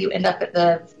little bit, you end up at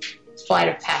the Flight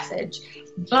of Passage.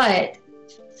 But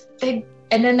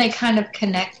then they kind of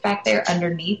connect back there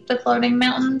underneath the floating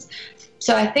mountains.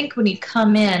 So I think when you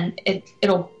come in, I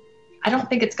don't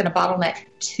think it's going to bottleneck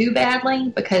too badly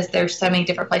because there's so many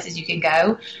different places you can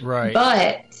go. Right.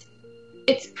 But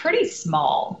it's pretty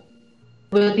small.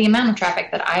 With the amount of traffic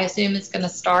that I assume is going to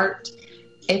start,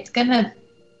 I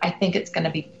think it's going to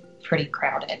be pretty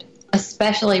crowded,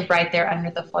 especially right there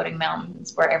under the floating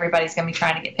mountains where everybody's going to be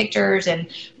trying to get pictures and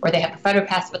where they have the photo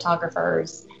pass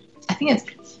photographers. I think it's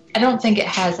I don't think it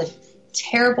has a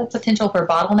terrible potential for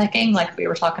bottlenecking, like we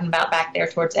were talking about back there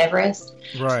towards Everest.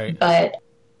 Right. But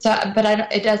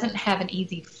it doesn't have an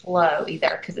easy flow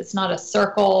either because it's not a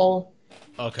circle.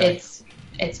 Okay.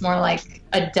 It's more like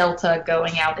a delta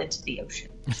going out into the ocean.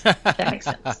 If that makes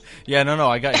sense. Yeah, no,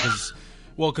 I got it.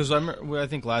 Because I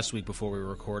think last week before we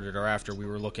recorded or after, we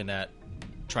were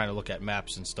trying to look at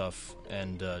maps and stuff,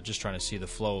 and just trying to see the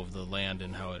flow of the land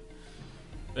and how it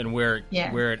and where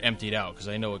it emptied out. Because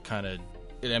I know it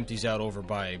empties out over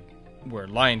by where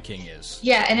Lion King is.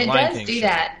 Yeah, and it Lion does King do show.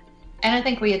 that. And I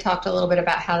think we had talked a little bit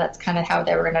about how that's kind of how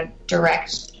they were going to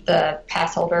direct the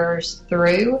pass holders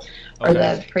through, or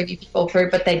the preview people through,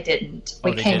 but they didn't.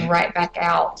 We came right back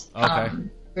out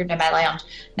through Nomad Lounge.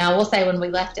 Now, I will say when we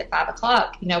left at 5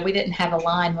 o'clock, we didn't have a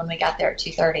line when we got there at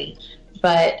 2:30,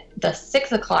 but the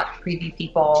 6 o'clock preview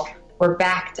people were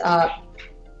backed up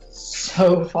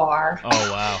so far.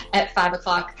 Oh, wow. At 5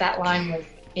 o'clock, that line was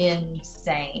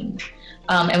insane.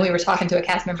 And we were talking to a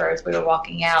cast member as we were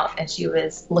walking out, and she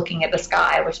was looking at the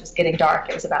sky, which was getting dark.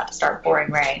 It was about to start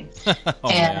pouring rain.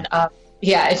 And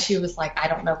she was like, I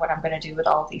don't know what I'm going to do with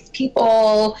all these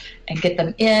people and get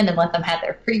them in and let them have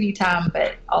their preview time,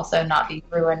 but also not be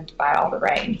ruined by all the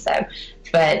rain. So,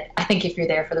 but I think if you're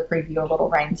there for the preview, a little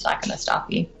rain's not going to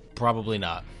stop you. Probably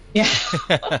not. Yeah.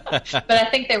 But I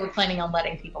think they were planning on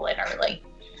letting people in early.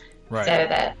 Right.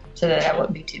 So that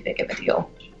wouldn't be too big of a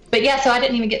deal. But yeah, so I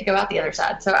didn't even get to go out the other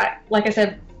side. So like I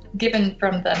said, given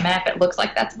from the map, it looks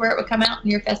like that's where it would come out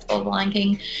near Festival of the Lion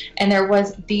King. And there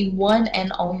was the one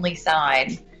and only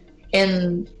sign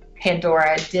in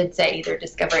Pandora did say either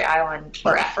Discovery Island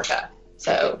or Africa.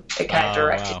 So it kind of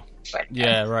directed. Wow.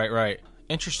 Yeah, right.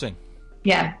 Interesting.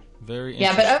 Yeah. Very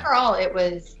interesting. Yeah, but overall it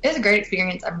was a great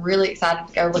experience. I'm really excited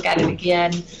to go look at it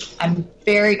again. I'm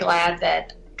very glad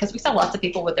that, because we saw lots of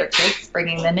people with their kids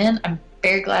bringing them in, I'm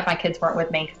very glad my kids weren't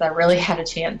with me because I really had a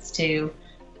chance to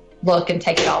look and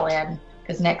take it all in.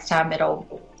 Because next time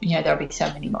there'll be so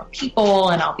many more people,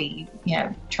 and I'll be,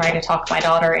 trying to talk my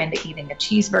daughter into eating a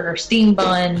cheeseburger steam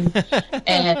bun.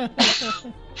 And,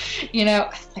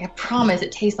 I promise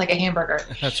it tastes like a hamburger.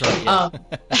 That's right.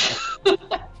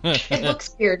 Yeah. It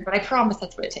looks weird, but I promise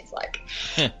that's what it tastes like.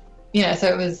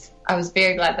 So I was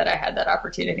very glad that I had that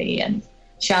opportunity, and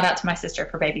shout out to my sister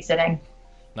for babysitting.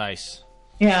 Nice.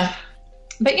 Yeah.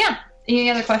 But yeah, any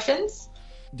other questions?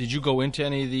 Did you go into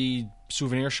any of the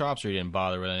souvenir shops, or you didn't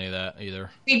bother with any of that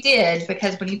either? We did,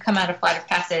 because when you come out of Flight of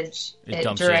Passage, it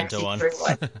dumps directs you into one. Through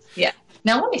one. Yeah.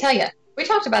 Now, let me tell you, we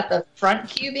talked about the front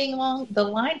queue being long. The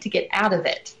line to get out of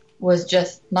it was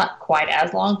just not quite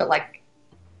as long, but like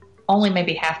only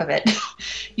maybe half of it.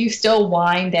 You still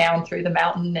wind down through the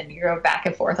mountain, and you go back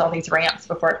and forth on these ramps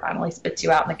before it finally spits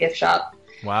you out in the gift shop.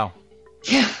 Wow.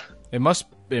 Yeah. It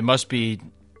must be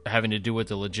having to do with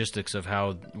the logistics of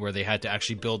where they had to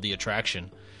actually build the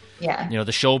attraction. Yeah.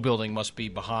 The show building must be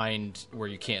behind where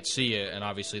you can't see it, and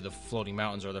obviously the floating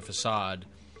mountains are the facade.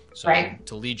 So right.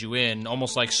 To lead you in,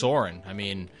 almost like Soarin'. I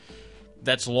mean,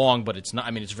 that's long, but it's not.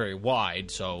 I mean, it's very wide.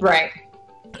 So right.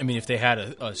 I mean, if they had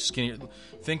a skinnier,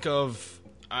 think of.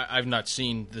 I've not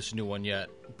seen this new one yet,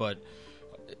 but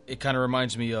it kind of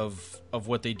reminds me of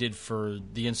what they did for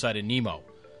the inside of Nemo.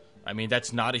 I mean,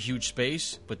 that's not a huge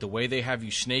space, but the way they have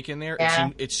you snake in there,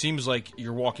 it seems like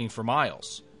you're walking for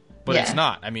miles. But it's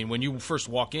not. I mean, when you first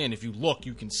walk in, if you look,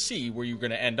 you can see where you're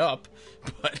going to end up,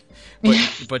 but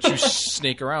you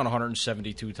snake around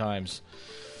 172 times.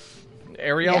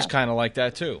 Ariel's kind of like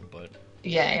that too, but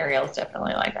yeah, Ariel's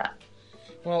definitely like that.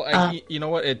 Well, you know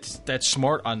what? That's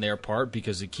smart on their part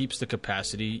because it keeps the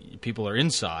capacity. People are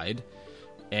inside,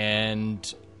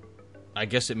 and I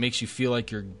guess it makes you feel like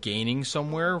you're gaining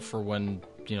somewhere for when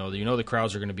the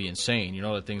crowds are going to be insane. You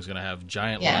know that thing's going to have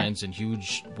giant lines and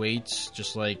huge waits,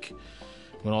 just like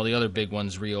when all the other big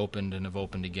ones reopened and have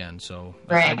opened again. So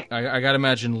right. I got to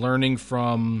imagine learning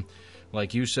from,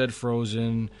 like you said,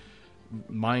 Frozen,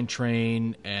 Mine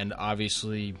Train, and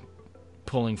obviously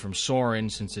pulling from Soarin',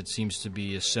 since it seems to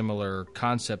be a similar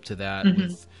concept to that,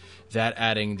 with that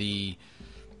adding the...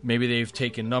 Maybe they've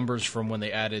taken numbers from when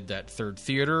they added that third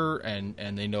theater,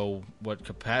 and they know what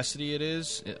capacity it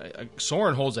is.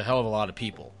 Soarin' holds a hell of a lot of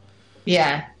people.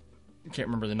 Yeah. I can't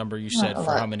remember the number you said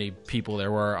for how many people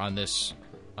there were on this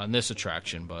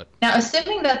attraction, but... Now,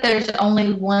 assuming that there's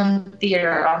only one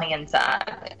theater on the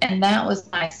inside, and that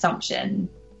was my assumption,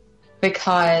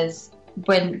 because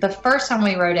when the first time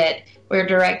we rode it, we were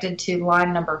directed to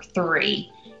line number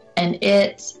 3, and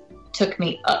it took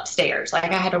me upstairs.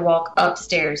 Like, I had to walk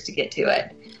upstairs to get to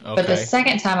it. Okay. But the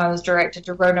second time I was directed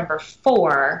to row number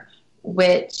 4,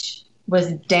 which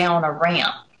was down a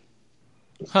ramp.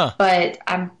 Huh. But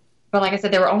I'm But like I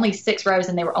said, there were only 6 rows,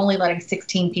 and they were only letting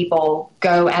 16 people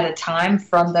go at a time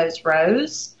from those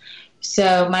rows.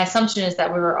 So my assumption is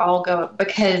that we were all going,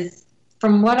 because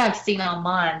from what I've seen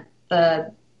online,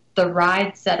 the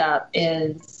ride setup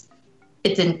it's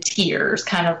in tiers,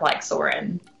 kind of like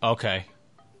Soarin'. Okay.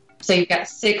 So you've got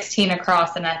 16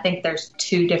 across, and I think there's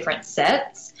 2 different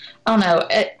sets. I don't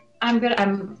know.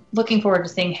 I'm looking forward to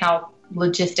seeing how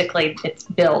logistically it's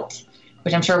built,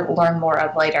 which I'm sure we'll learn more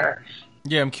of later.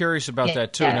 Yeah, I'm curious about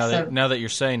that too. Now that you're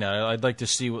saying that, I'd like to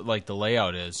see what like the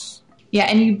layout is. Yeah,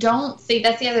 and you don't see.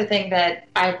 That's the other thing that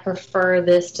I prefer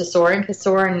this to Soarin', because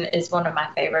Soarin' is one of my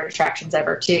favorite attractions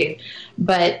ever too.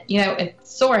 But in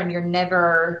Soarin', you're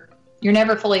never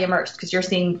fully immersed because you're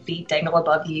seeing feet dangle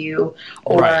above you,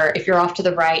 or right. If you're off to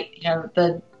the right,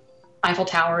 the Eiffel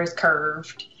Tower is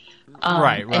curved.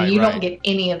 Right, and you don't get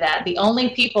any of that. The only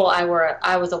people I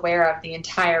was aware of the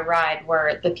entire ride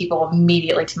were the people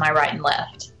immediately to my right and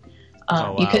left.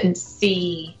 Wow. You couldn't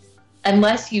see,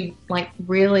 unless you like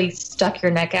really stuck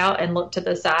your neck out and looked to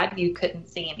the side, you couldn't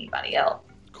see anybody else.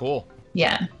 Cool.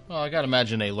 Yeah. Well, I gotta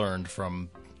imagine they learned from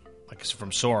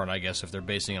Soarin', I guess, if they're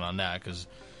basing it on that, because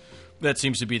that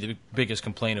seems to be the biggest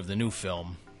complaint of the new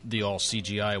film, the all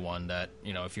CGI one, that,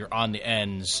 if you're on the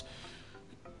ends,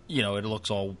 it looks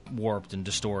all warped and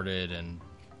distorted and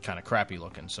kind of crappy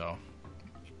looking. So,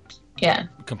 yeah,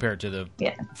 compared to the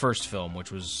first film,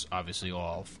 which was obviously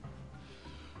all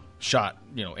shot,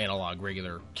 analog,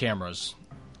 regular cameras,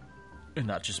 and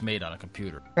not just made on a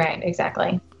computer. Right,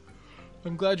 exactly.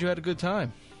 I'm glad you had a good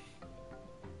time.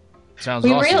 Sounds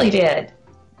we awesome. Really did.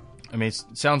 I mean, it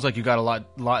sounds like you got a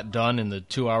lot done in the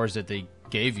 2 hours that they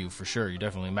gave you, for sure. You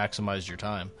definitely maximized your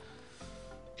time.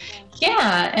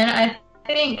 Yeah,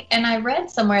 and I read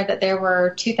somewhere that there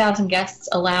were 2,000 guests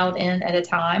allowed in at a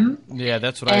time. Yeah,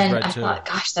 that's what I read too. And I thought,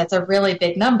 gosh, that's a really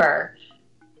big number.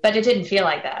 But it didn't feel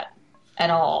like that at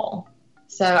all.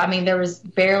 So, I mean, there was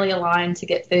barely a line to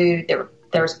get food.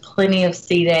 There was plenty of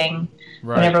seating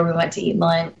whenever we went to eat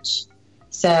lunch.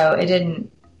 So it didn't,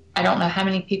 I don't know how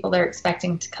many people they're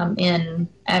expecting to come in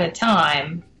at a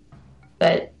time,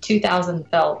 but 2,000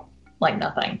 felt like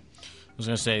nothing. I was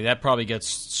going to say, that probably gets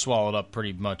swallowed up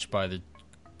pretty much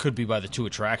could be by the 2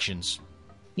 attractions.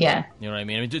 Yeah. You know what I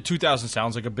mean? 2,000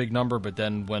 sounds like a big number, but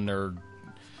then when they're...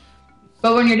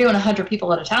 But when you're doing 100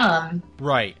 people at a time...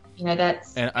 Right.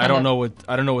 That's... And I don't know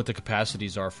what the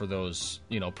capacities are for those,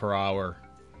 per hour.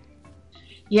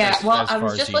 Yeah, I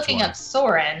was just looking up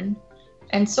Soarin',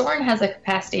 and Soarin' has a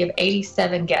capacity of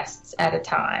 87 guests at a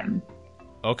time.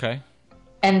 Okay.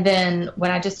 And then when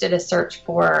I just did a search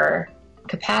for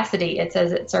capacity, it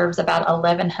says it serves about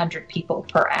 1,100 people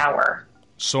per hour.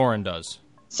 Soarin' does.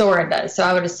 So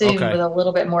I would assume with a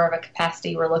little bit more of a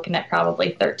capacity, we're looking at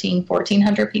probably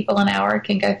 1,400 people an hour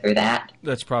can go through that.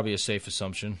 That's probably a safe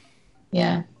assumption.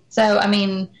 Yeah. So, I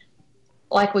mean,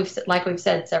 like we've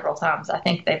said several times, I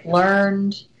think they've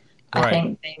learned. Right. I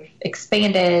think they've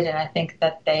expanded, and I think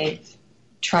that they've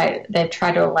tried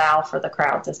to allow for the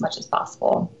crowds as much as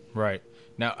possible. Right.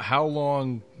 Now, how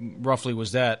long roughly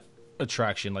was that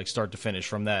attraction, like start to finish,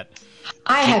 from that?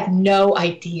 I have no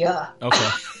idea. Okay.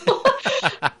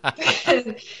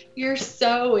 Because you're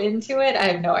so into it, I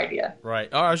have no idea. Right.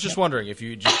 Oh, I was just wondering if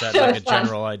you just had like a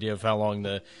general idea of how long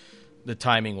the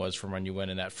timing was from when you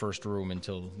went in that first room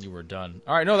until you were done.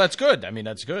 All right. No, that's good. I mean,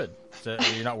 that's good.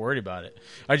 You're not worried about it.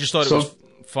 I just thought it was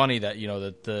funny that,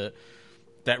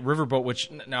 that riverboat, which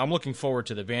now I'm looking forward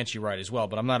to the Banshee ride as well,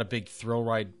 but I'm not a big thrill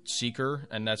ride seeker,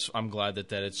 and I'm glad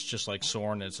that it's just like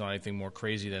Soarin', it's not anything more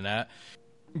crazy than that.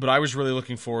 But I was really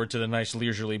looking forward to the nice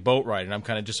leisurely boat ride, and I'm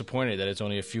kind of disappointed that it's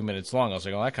only a few minutes long. I was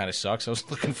like, oh, that kind of sucks. I was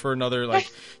looking for another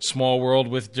small world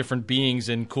with different beings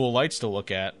and cool lights to look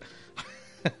at.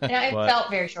 Yeah, it felt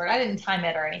very short. I didn't time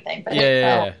it or anything, but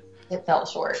it felt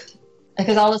short.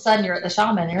 Because all of a sudden you're at the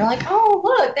shaman, and you're like, oh,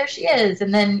 look, there she is,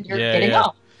 and then you're getting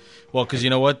off. Well, because you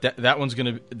know what?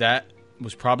 That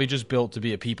was probably just built to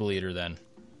be a people eater then.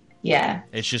 Yeah.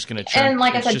 It's just going to churn, and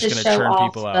like I said, just show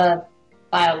off people out. The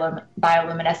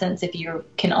bioluminescence if you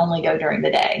can only go during the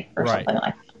day or something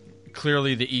like that.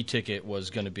 Clearly the e-ticket was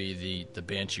going to be the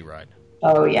Banshee ride.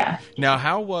 Oh, yeah. Now,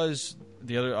 how was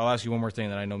the other... I'll ask you one more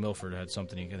thing that I know Milford had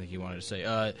something I think he wanted to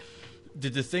say.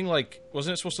 Did the thing,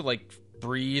 wasn't it supposed to,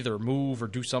 breathe or move or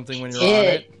do something when you're on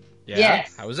it? Yeah?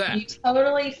 Yes. How was that? You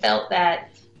totally felt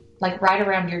that, right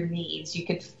around your knees. You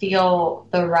could feel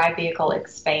the ride vehicle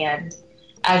expand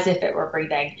as if it were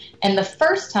breathing. And the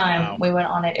first time we went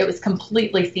on it, it was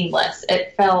completely seamless.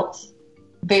 It felt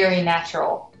very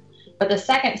natural. But the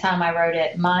second time I rode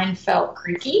it, mine felt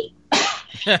creaky.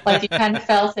 Like, you kind of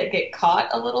felt it get caught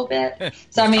a little bit.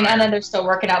 So, I mean, I know they're still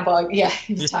working out bug. Yeah,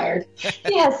 he's tired.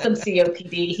 He has some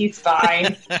COPD. He's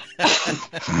fine.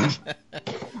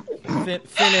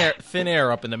 Thin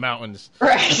air up in the mountains.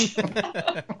 Right.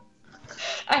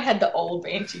 I had the old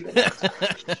banshee the next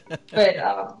time. But,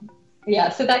 yeah,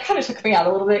 so that kind of took me out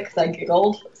a little bit because I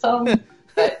giggled some.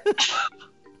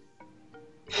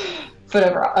 But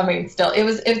overall, I mean, still,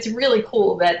 it's really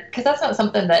cool because that's not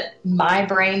something that my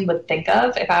brain would think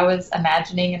of if I was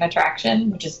imagining an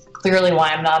attraction, which is clearly why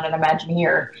I'm not an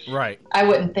Imagineer. Right. I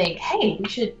wouldn't think, hey, we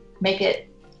should make it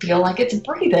feel like it's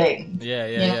breathing.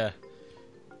 Yeah.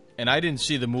 And I didn't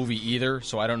see the movie either,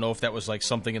 so I don't know if that was like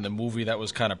something in the movie that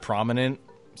was kind of prominent.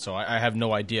 So I have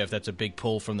no idea if that's a big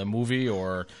pull from the movie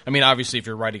or... I mean, obviously, if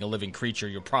you're writing a living creature,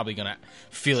 you're probably going to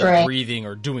feel it breathing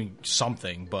or doing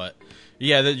something. But,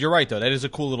 yeah, you're right, though. That is a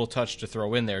cool little touch to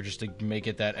throw in there just to make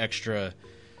it that extra...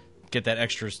 Get that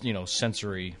extra,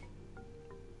 sensory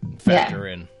factor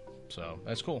in. So,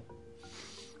 that's cool.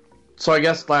 So I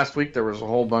guess last week there was a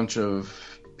whole bunch of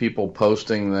people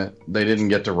posting that they didn't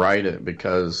get to ride it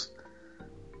because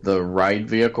the ride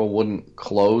vehicle wouldn't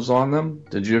close on them.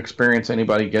 Did you experience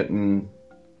anybody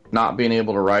not being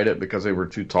able to ride it because they were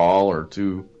too tall or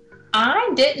too...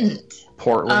 I didn't.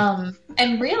 Portly?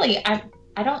 And really, I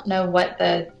don't know what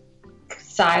the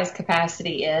size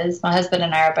capacity is. My husband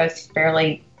and I are both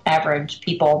fairly average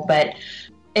people, but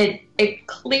it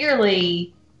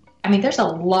clearly... I mean, there's a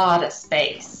lot of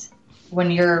space when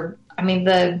you're... I mean,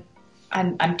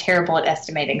 I'm terrible at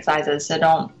estimating sizes, so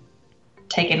don't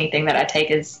take anything that I take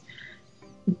as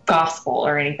gospel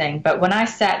or anything. But when I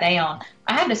sat down,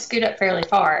 I had to scoot up fairly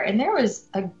far, and there was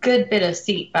a good bit of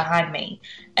seat behind me.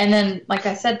 And then, like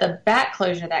I said, the back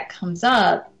closure that comes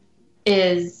up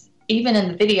is, even in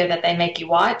the video that they make you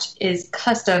watch, is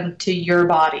custom to your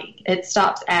body. It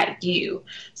stops at you.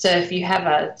 So if you have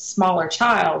a smaller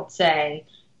child, say,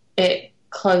 it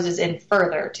closes in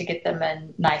further to get them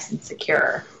in nice and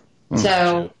secure.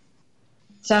 So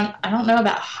I don't know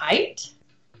about height.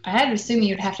 I had to assume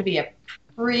you'd have to be a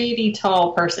pretty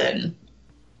tall person.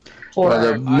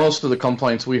 Most of the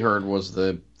complaints we heard was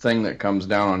the thing that comes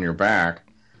down on your back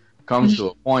comes to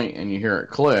a point and you hear it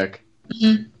click,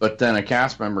 but then a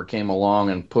cast member came along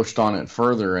and pushed on it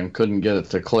further and couldn't get it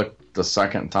to click the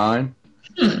second time.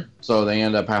 So they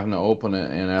end up having to open it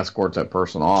and escort that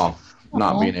person off,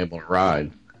 not being able to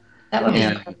ride. That would be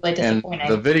incredibly disappointing.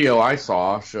 And the video I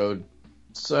saw showed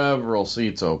several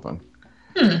seats open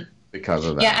because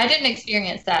of that. Yeah, I didn't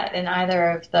experience that in either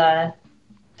of the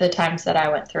times that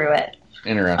I went through it.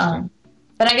 Interesting.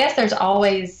 But I guess there's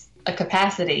always a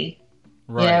capacity,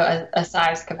 a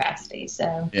size capacity.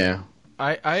 So yeah,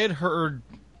 I had heard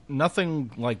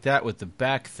nothing like that with the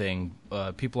back thing.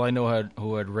 People I know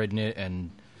who had ridden it,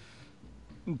 and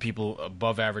people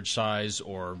above average size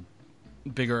or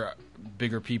bigger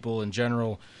people in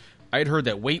general, I'd heard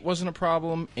that weight wasn't a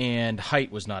problem and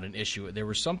height was not an issue. There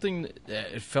was something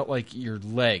that it felt like your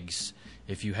legs,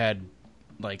 if you had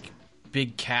like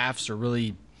big calves or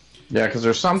really because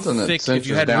there's something that thick,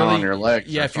 cinches down on your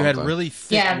legs. Yeah, if you had really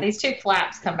thick... Yeah, these two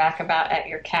flaps come back about at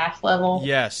your calf level.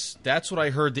 Yes, that's what I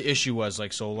heard the issue was.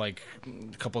 Like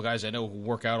a couple of guys I know who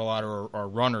work out a lot or are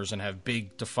runners and have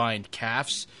big defined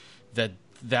calves,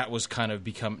 that was kind of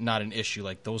become not an issue.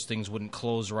 Like those things wouldn't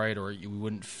close right, or you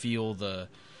wouldn't feel the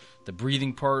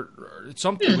breathing part.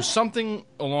 It was something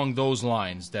along those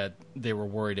lines that they were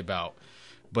worried about.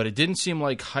 But it didn't seem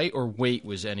like height or weight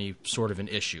was any sort of an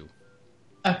issue.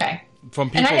 Okay. From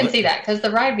people, and I can see that because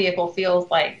the ride vehicle feels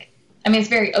like, I mean, it's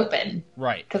very open.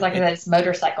 Right. Because like I said, it's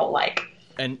motorcycle-like.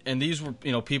 And these were,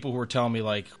 people who were telling me,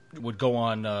 like, would go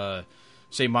on,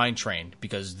 say, Mine Train,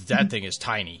 because that thing is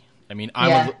tiny. I mean,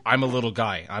 I'm a little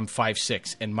guy. I'm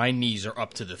 5'6", and my knees are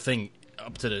up to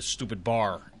the stupid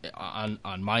bar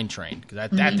on Mine Train, because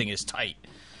that thing is tight.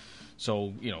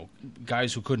 So,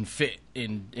 guys who couldn't fit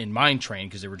in Mine Train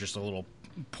because they were just a little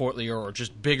portlier or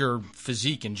just bigger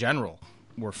physique in general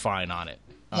were fine on it,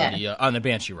 on the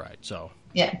Banshee ride. So,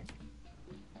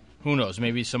 who knows?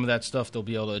 Maybe some of that stuff they'll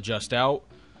be able to adjust out.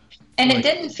 And it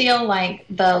didn't feel like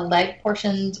the leg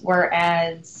portions were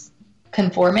as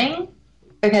conforming,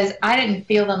 because I didn't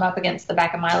feel them up against the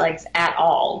back of my legs at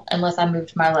all unless I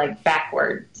moved my leg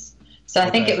backwards. So I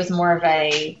think it was more of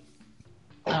a,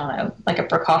 I don't know, like a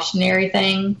precautionary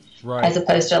thing, as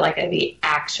opposed to like the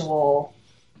actual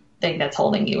thing that's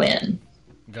holding you in.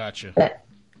 Gotcha. But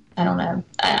I don't know.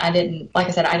 I didn't, like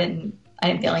I said, I didn't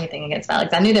feel anything against my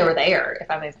legs. I knew they were there if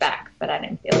I moved back, but I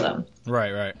didn't feel them.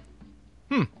 Right.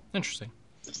 Interesting.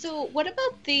 So what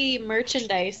about the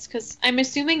merchandise? Because I'm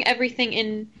assuming everything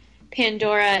in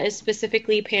Pandora is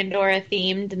specifically Pandora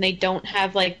themed and they don't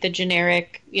have like the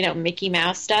generic, Mickey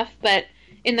Mouse stuff, but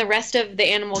in the rest of the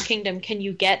animal kingdom, can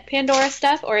you get Pandora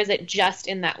stuff or is it just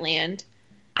in that land?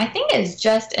 I think it's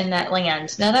just in that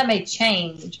land. Now that may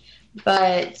change,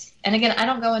 and again, I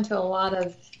don't go into a lot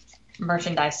of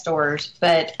merchandise stores,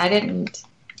 but I didn't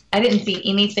see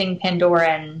anything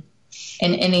Pandoran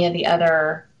in any of the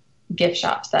other gift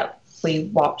shops that we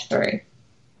walked through.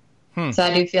 So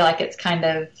I do feel like it's kind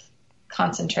of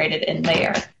concentrated in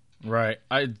there. Right.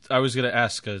 I was going to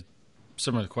ask a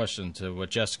similar question to what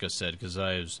Jessica said, because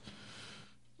I was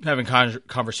having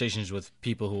conversations with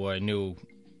people who I knew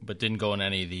but didn't go in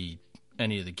any of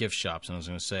the gift shops, and I was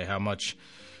going to say how much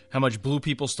Blue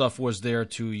People stuff was there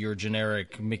to your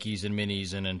generic Mickeys and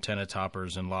Minnies and antenna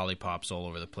toppers and lollipops all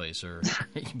over the place, or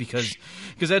because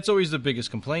that's always the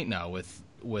biggest complaint now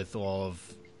with all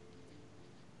of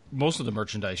most of the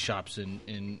merchandise shops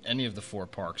in any of the 4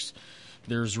 parks.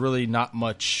 There's really not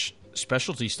much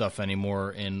specialty stuff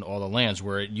anymore in all the lands,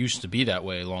 where it used to be that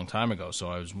way a long time ago. So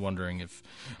I was wondering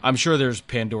I'm sure there's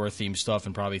Pandora themed stuff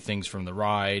and probably things from the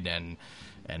ride and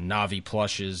Navi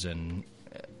plushes and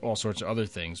all sorts of other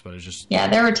things, but it's just... Yeah,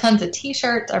 there were tons of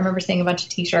t-shirts. I remember seeing a bunch of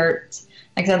t-shirts.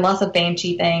 Like I said, lots of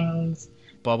Banshee things.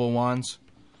 Bubble wands.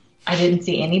 I didn't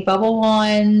see any bubble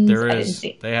wands. There is.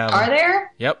 They have. Are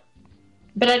there? Yep.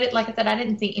 But I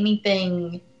didn't see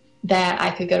anything that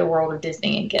I could go to World of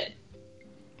Disney and get.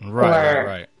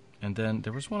 Right. And then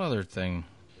there was one other thing.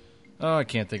 Oh, I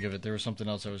can't think of it. There was something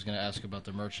else I was going to ask about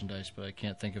the merchandise, but I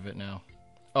can't think of it now.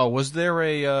 Oh, was there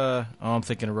I'm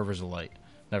thinking of Rivers of Light.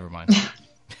 Never mind.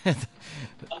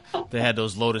 They had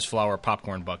those lotus flower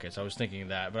popcorn buckets. I was thinking of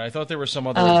that, but I thought there was some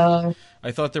other.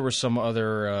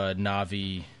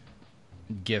 Navi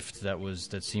gift that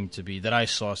I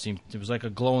saw. It was like a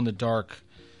glow in the dark.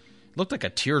 Looked like a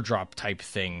teardrop type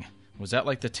thing. Was that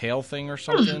like the tail thing or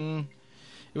something?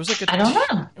 It was like I don't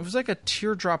know. It was like a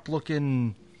teardrop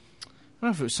looking. I don't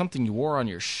know if it was something you wore on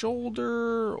your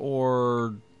shoulder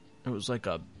or it was like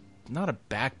not a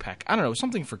backpack. I don't know,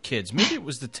 something for kids. Maybe it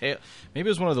was the tail. Maybe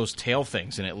it was one of those tail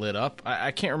things and it lit up.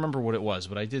 I can't remember what it was,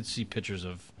 but I did see pictures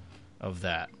of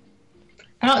that.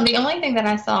 The only thing that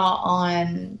I saw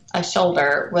on a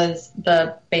shoulder was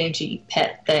the Banshee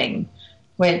pet thing,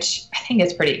 which I think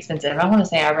is pretty expensive. I want to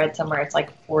say I read somewhere it's like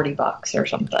 $40 or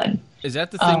something. Is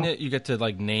that the thing that you get to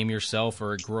like name yourself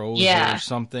or it grows or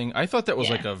something? I thought that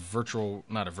was like not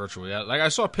a virtual. Like I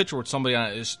saw a picture with somebody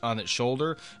on its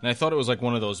shoulder, and I thought it was like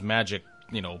one of those magic,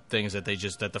 things that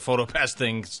that the PhotoPass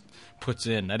thing puts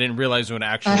in. I didn't realize it was an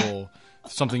actual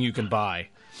something you can buy.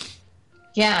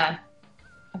 Yeah,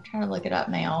 I'm trying to look it up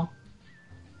now.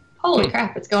 Holy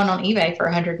crap! It's going on eBay for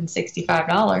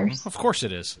 $165. Of course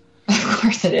it is. Of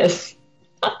course it is.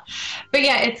 But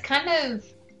yeah, it's kind of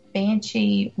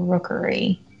Banshee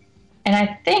rookery. And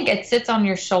I think it sits on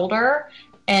your shoulder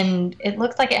and it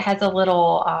looks like it has a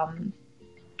little,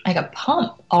 like a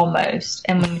pump almost.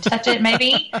 And when you touch it,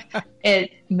 maybe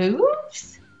it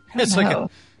moves. It's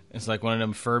like one of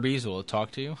them Furbies. Will it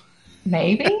talk to you?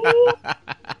 Maybe.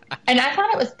 And I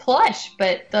thought it was plush,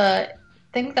 but the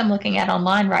things I'm looking at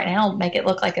online right now make it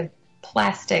look like a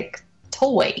plastic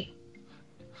toy.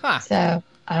 Huh. So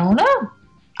I don't know.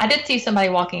 I did see somebody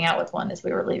walking out with one as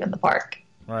we were leaving the park.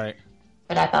 Right.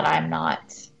 But I thought I'm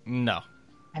not. No.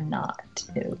 I'm not.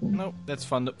 No. Nope. That's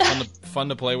fun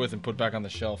to play with and put back on the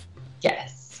shelf.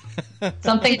 Yes.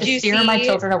 Something to steer my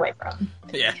children away from.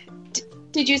 Yeah.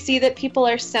 Did you see that people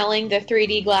are selling the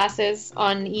 3D glasses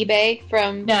on eBay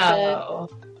from No.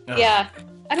 Yeah.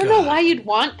 I don't know why you'd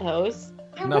want those.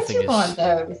 Why would you want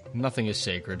those? Nothing is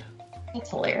sacred. That's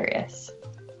hilarious.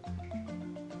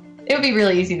 It would be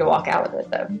really easy to walk out with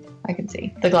it, though. I can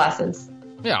see. The glasses.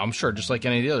 Yeah, I'm sure. Just like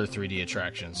any of the other 3D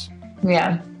attractions.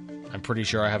 Yeah. I'm pretty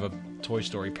sure I have a Toy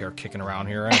Story pair kicking around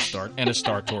here and a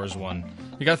Star Tours one.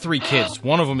 You got 3 kids.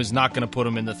 One of them is not going to put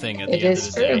them in the thing at the end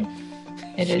of the day.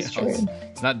 It is true.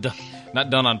 It's not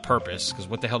done on purpose, because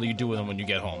what the hell do you do with them when you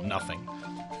get home? Nothing.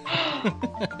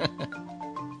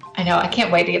 I know. I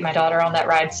can't wait to get my daughter on that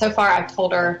ride. So far, I've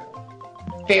told her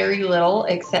very little,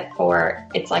 except for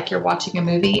it's like you're watching a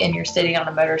movie and you're sitting on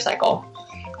a motorcycle.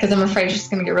 Because I'm afraid she's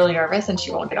going to get really nervous and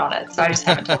she won't get on it. So I just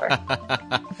haven't told her.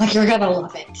 Like, you're going to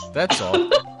love it. That's all.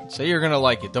 Say you're going to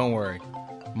like it. Don't worry.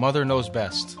 Mother knows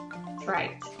best. That's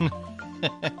right.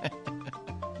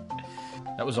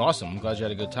 That was awesome. I'm glad you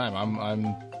had a good time.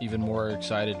 I'm even more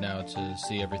excited now to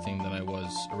see everything than I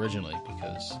was originally,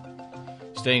 because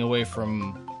staying away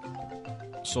from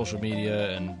social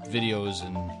media and videos,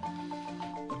 and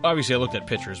obviously I looked at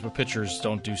pictures, but pictures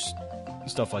don't do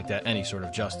stuff like that any sort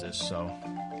of justice. So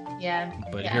Yeah.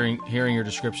 But yeah. hearing your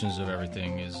descriptions of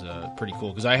everything is pretty cool,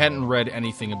 because I hadn't read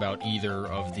anything about either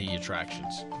of the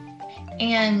attractions.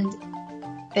 And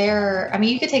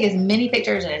you could take as many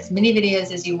pictures and as many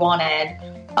videos as you wanted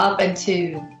up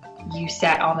until you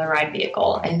sat on the ride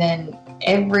vehicle. And then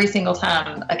every single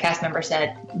time a cast member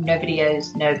said, no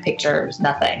videos, no pictures,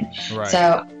 nothing. Right.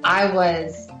 So I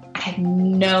had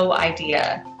no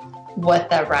idea what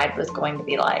the ride was going to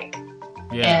be like.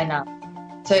 Yeah.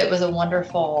 And so it was a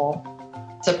wonderful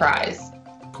surprise.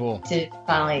 Cool. To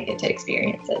finally get to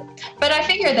experience it. But I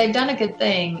figure they've done a good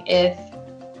thing if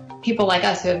people like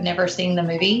us who have never seen the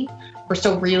movie, we're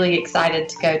still really excited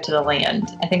to go to the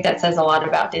land. I think that says a lot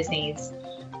about Disney's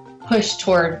push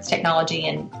towards technology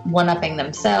and one-upping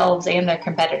themselves and their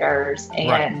competitors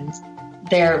and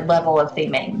their level of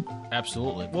theming.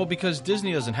 Absolutely. Well, because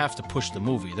Disney doesn't have to push the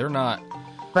movie. They're not...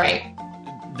 Right.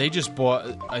 They just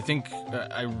bought... I think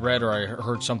I read or I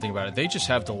heard something about it. They just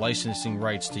have the licensing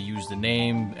rights to use the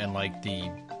name and, like,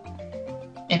 the...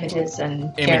 Images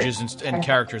and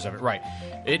characters of it. Right.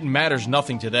 It matters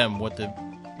nothing to them what the...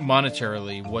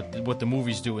 monetarily what the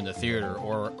movies do in the theater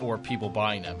or people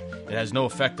buying them. It has no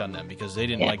effect on them because they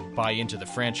didn't buy into the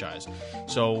franchise.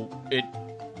 So it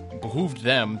behooved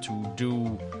them to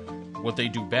do what they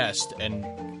do best and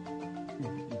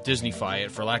Disneyfy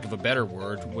it, for lack of a better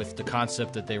word, with the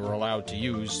concept that they were allowed to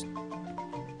use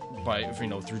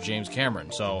through James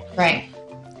Cameron. So right.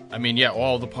 I mean, yeah,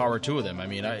 all the power to them. I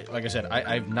mean,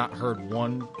 I've not heard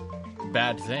one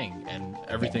bad thing, and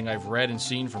everything I've read and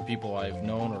seen from people I've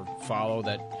known or follow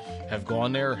that have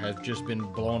gone there have just been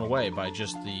blown away by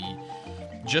just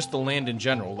the land in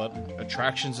general,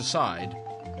 attractions aside.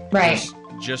 Right.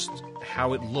 Just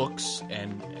how it looks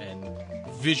and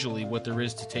visually what there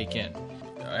is to take in.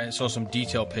 I saw some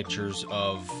detailed pictures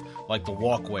of like the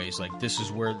walkways, like this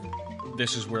is where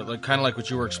like kind of like what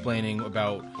you were explaining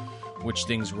about which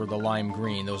things were the lime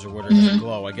green. Those are what are going to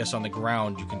glow. I guess on the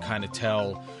ground you can kind of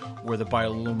tell where the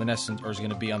bioluminescent is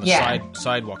going to be on the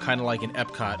sidewalk, kind of like in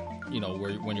Epcot,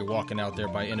 where when you're walking out there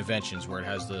by Innovations, where it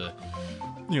has the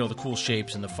the cool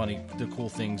shapes and the cool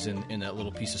things in that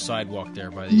little piece of sidewalk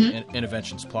there by the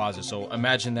Innovations Plaza. So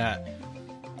imagine that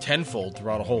tenfold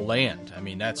throughout a whole land. I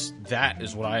mean, that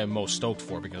is what I am most stoked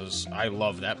for, because I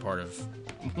love that part of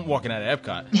walking out of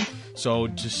Epcot. So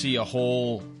to see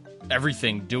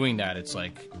everything doing that, it's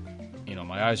like,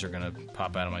 my eyes are gonna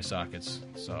pop out of my sockets.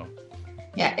 So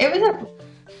yeah,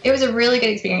 it was a really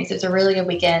good experience. It was a really good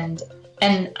weekend,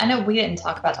 and I know we didn't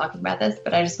talking about this,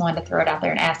 but I just wanted to throw it out there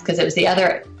and ask, because it was the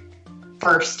other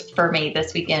first for me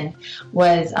this weekend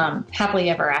was Happily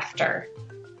Ever After.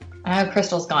 I know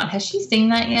Crystal's gone. Has she seen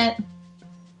that yet?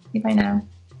 Anybody know?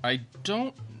 I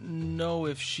don't know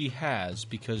if she has,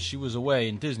 because she was away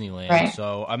in Disneyland. Right.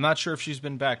 So I'm not sure if she's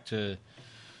been back to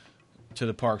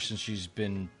the park since she's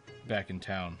been back in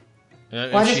town.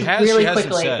 Well, she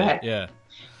hasn't said it. Yeah.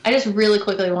 I just really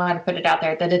quickly wanted to put it out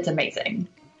there that it's amazing.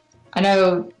 I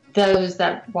know those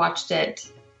that watched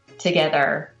it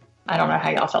together, I don't know how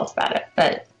y'all felt about it,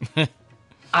 but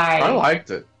I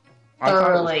liked it.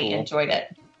 Thoroughly enjoyed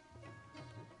it.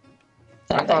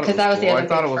 I thought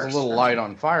it was a little light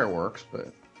on fireworks,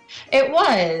 but it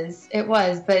was,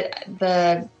 but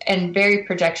and very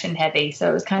projection heavy, so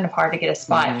it was kind of hard to get a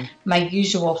spot. Mm-hmm. My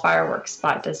usual fireworks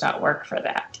spot does not work for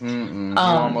that. You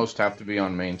almost have to be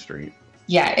on Main Street.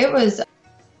 Yeah, it was,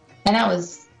 and I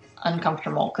was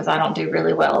uncomfortable because I don't do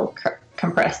really well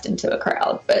compressed into a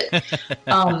crowd, but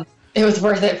it was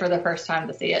worth it for the first time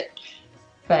to see it.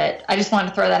 But I just wanted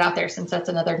to throw that out there, since that's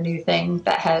another new thing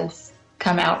that has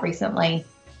come out recently,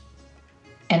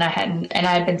 and I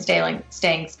had been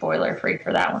staying spoiler free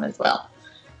for that one as well,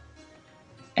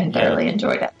 and thoroughly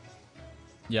enjoyed it.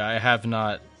 Yeah, I have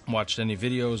not watched any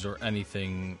videos or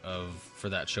anything for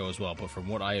that show as well, but from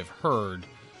what I have heard,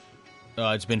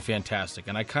 it's been fantastic,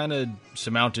 and I kind of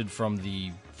surmounted from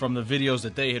the videos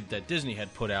that Disney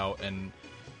had put out and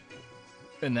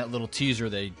that little teaser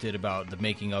they did about the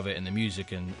making of it and the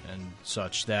music and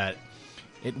such, that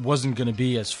it wasn't going to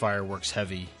be as fireworks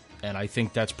heavy, and I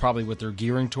think that's probably what they're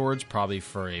gearing towards, probably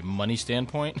for a money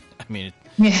standpoint. I mean,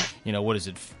 what is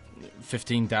it,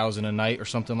 $15,000 a night or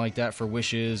something like that for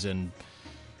Wishes, and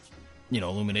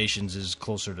Illuminations is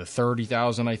closer to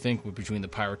 $30,000, I think, between the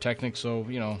pyrotechnics. So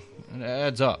it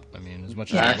adds up. I mean, as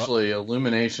much as actually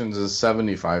Illuminations is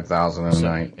 $75,000 a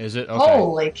night. Is it? Okay.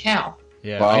 Holy cow!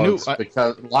 Yeah, well, I knew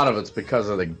because a lot of it's because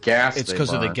of the gas. It's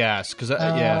because of the gas. Because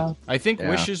I think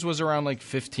Wishes was around like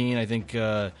 15. I think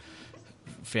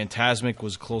Fantasmic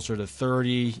was closer to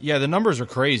 30. Yeah, the numbers are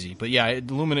crazy. But yeah,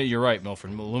 you're right,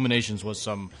 Milford. Illuminations was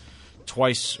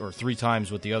twice or three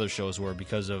times what the other shows were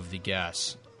because of the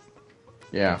gas.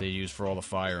 Yeah. that they use for all the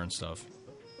fire and stuff.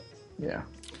 Yeah.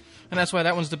 And that's why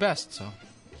that one's the best. So,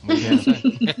 what are you gonna say?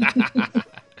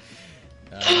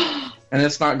 And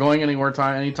it's not going anywhere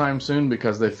anytime soon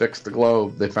because they fixed the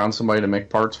globe. They found somebody to make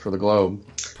parts for the globe.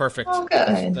 Perfect. Oh,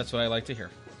 good. That's what I like to hear.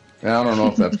 And I don't know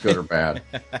if that's good or bad.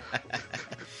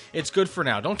 It's good for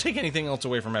now. Don't take anything else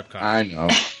away from Epcot. I know.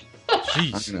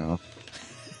 Jeez. I know.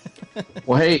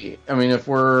 Well, hey, I mean, if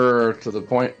we're to the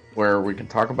point where we can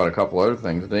talk about a couple other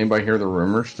things, did anybody hear the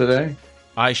rumors today?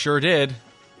 I sure did.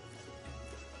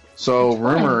 So,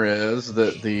 rumor is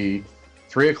that the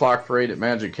 3 o'clock parade at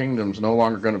Magic Kingdom is no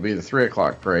longer going to be the 3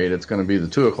 o'clock parade. It's going to be the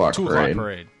 2 o'clock 2 parade. o'clock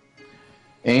parade.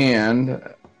 And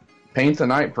Paint the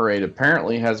Night parade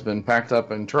apparently has been packed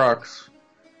up in trucks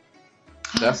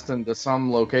destined to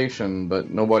some location, but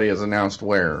nobody has announced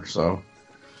where. So,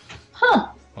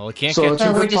 Well, it can't so get it's too,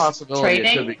 a we're good just possibility it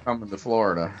trading? could be coming to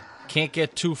Florida. can't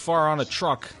get too far on a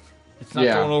truck. It's not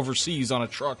Yeah. going overseas on a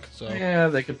truck. So Yeah,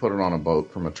 they could put it on a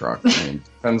boat from a truck. I mean,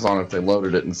 depends on if they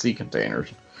loaded it in sea containers.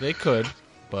 they could,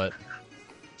 but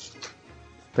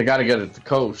They got to get it to the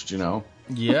coast, you know.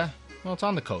 yeah. Well, it's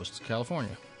on the coast,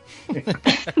 California.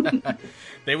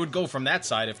 They would go from that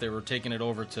side if they were taking it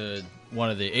over to one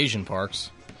of the Asian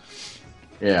parks.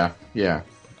 Yeah, yeah.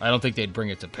 I don't think they'd bring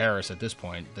it to Paris at this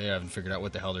point. They haven't figured out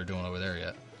what the hell they're doing over there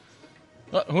yet.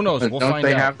 But who knows? But We'll don't find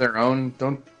they out. have their own?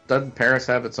 Doesn't Paris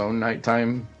have its own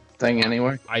nighttime thing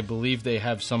anyway? I believe they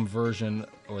have some version,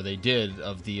 or they did,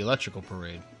 of the electrical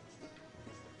parade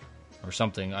or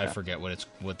something. I forget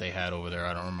what they had over there.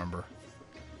 I don't remember.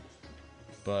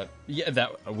 But yeah,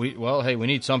 hey, we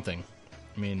need something.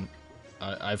 I mean,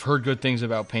 I've heard good things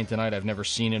about Paint the Night. I've never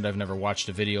seen it. I've never watched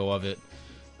a video of it.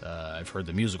 I've heard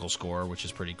the musical score, which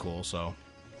is pretty cool. So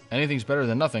anything's better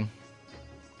than nothing.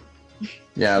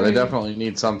 Yeah, they definitely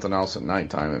need something else at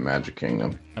nighttime at Magic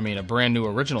Kingdom. I mean, a brand new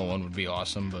original one would be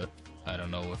awesome, but I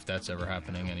don't know if that's ever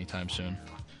happening anytime soon.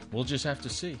 We'll just have to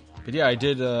see. But yeah, I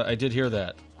did hear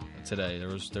that today. There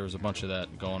was a bunch of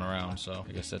that going around, so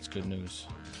I guess that's good news.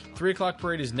 3 o'clock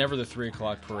parade is never the 3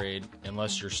 o'clock parade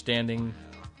unless you're standing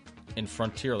in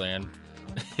Frontierland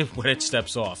when it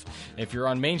steps off. If you're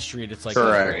on Main Street, it's like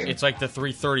Correct. it's like the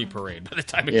 3:30 parade by the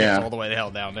time it Yeah. gets all the way the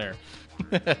hell down there.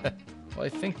 Well, I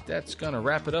think that's gonna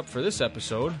wrap it up for this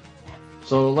episode.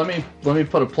 So let me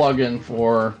put a plug in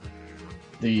for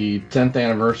the 10th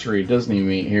anniversary Disney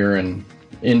meet here in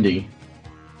Indy.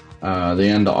 The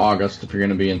end of August, if you're going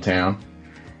to be in town.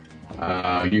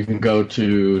 You can go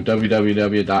to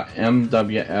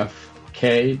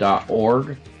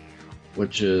www.mwfk.org,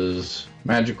 which is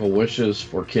Magical Wishes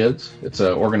for Kids. It's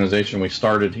an organization we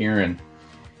started here in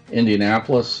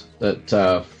Indianapolis that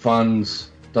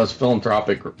does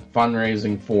philanthropic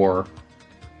fundraising for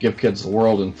Give Kids the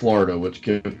World in Florida, which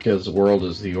Give Kids the World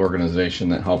is the organization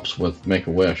that helps with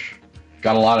Make-A-Wish.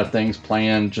 Got a lot of things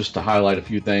planned, just to highlight a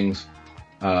few things.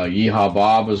 Yeehaw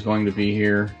Bob is going to be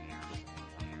here.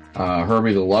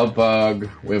 Herbie the Love Bug.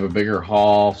 We have a bigger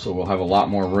hall, so we'll have a lot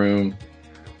more room.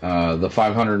 The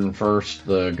 501st,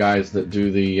 the guys that do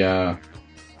the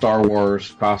Star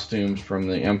Wars costumes from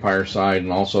the Empire side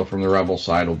and also from the Rebel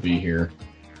side will be here.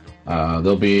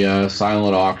 There'll be a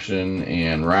silent auction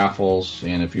and raffles,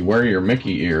 and if you wear your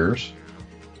Mickey ears,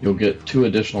 you'll get 2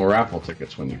 additional raffle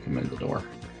tickets when you come in the door.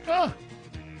 Ah.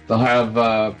 They'll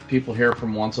have people here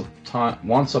from Once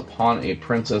Upon a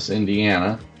Princess,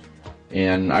 Indiana.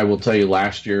 And I will tell you,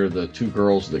 last year, the 2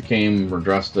 girls that came were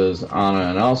dressed as Anna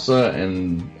and Elsa,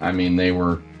 and, I mean, they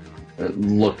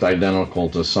looked identical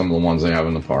to some of the ones they have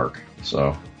in the park.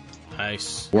 So,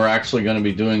 Nice. we're actually going to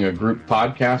be doing a group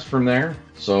podcast from there,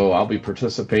 so I'll be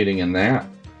participating in that.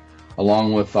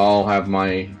 Along with, I'll have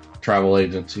my travel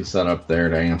agency set up there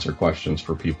to answer questions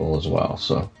for people as well.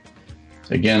 So,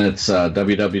 again, it's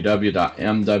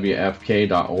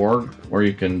www.mwfk.org, or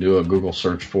you can do a Google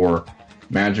search for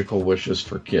Magical Wishes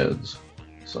for Kids.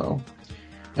 So,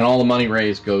 and all the money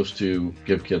raised goes to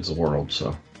Give Kids the World.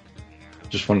 So,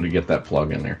 just wanted to get that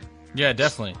plug in there. Yeah,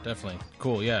 definitely.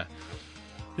 Cool, yeah.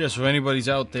 Yeah, so if anybody's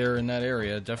out there in that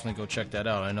area, definitely go check that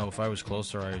out. I know if I was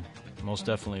closer, I most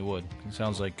definitely would. It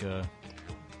sounds like,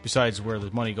 besides where the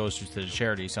money goes to the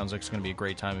charity, it sounds like it's going to be a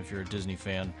great time if you're a Disney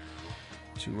fan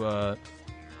to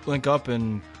link up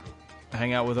and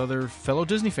hang out with other fellow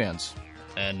Disney fans.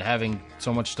 And having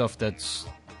so much stuff that's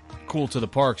cool to the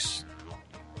parks,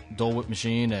 Dole Whip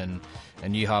Machine and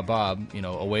Yeehaw Bob,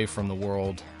 away from the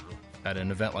world at an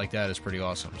event like that is pretty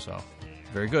awesome. So,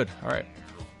 very good. All right.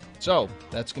 So,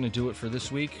 that's going to do it for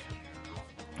this week.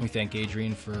 We thank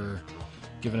Adrianne for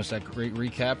giving us that great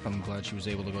recap. I'm glad she was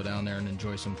able to go down there and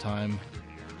enjoy some time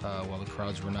while the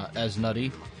crowds were not as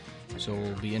nutty. So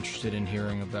we'll be interested in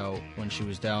hearing about when she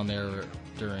was down there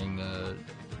during the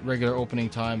regular opening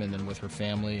time and then with her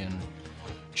family and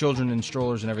children and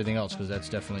strollers and everything else, because that's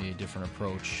definitely a different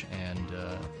approach, and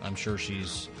I'm sure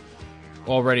she's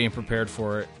all ready and prepared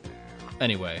for it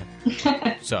anyway.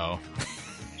 So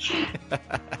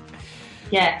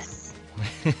yes.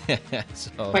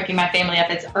 So Waking my family up.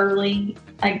 It's early.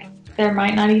 There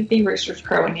might not even be roosters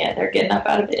crowing yet. They're getting up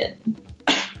out of bed.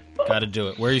 gotta do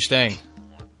it. Where are you staying?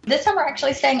 This time we're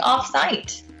actually staying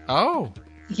off-site. Oh.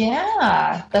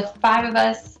 Yeah. The 5 of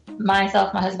us,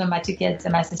 myself, my husband, my 2 kids,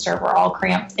 and my sister, were all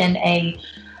cramped in a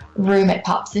room at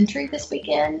Pop Century this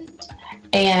weekend.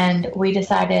 And we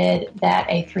decided that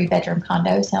a 3-bedroom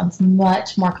condo sounds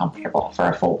much more comfortable for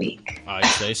a full week. I'd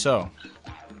say so.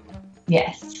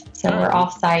 Yes. So we're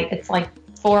off-site. It's like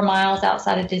 4 miles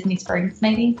outside of Disney Springs,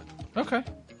 maybe. Okay.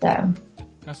 So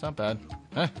that's not bad.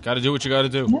 Gotta do what you gotta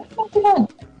do. That's not too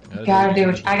bad. I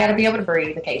gotta be able to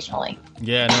breathe occasionally.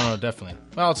 Yeah, no, definitely.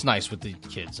 Well, it's nice with the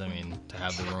kids. I mean, to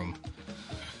have the room.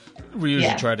 We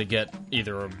usually try to get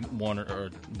either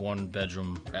one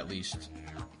bedroom at least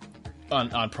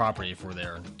on property if we're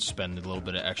there, and spend a little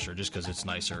bit of extra just because it's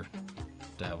nicer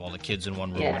to have all the kids in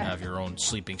one room and have your own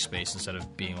sleeping space instead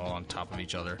of being all on top of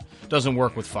each other. Doesn't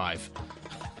work with 5.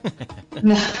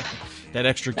 That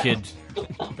extra kid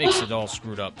makes it all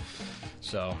screwed up.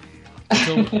 So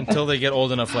until they get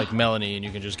old enough like Melanie and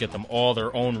you can just get them all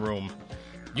their own room,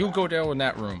 you go down in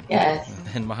that room. Yes.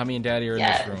 And Mommy and Daddy are in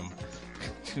this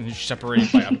room.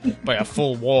 Separated by a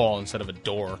full wall instead of a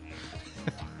door.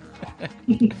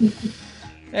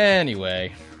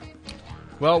 Anyway.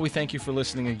 Well, we thank you for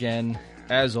listening again.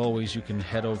 As always, you can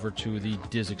head over to the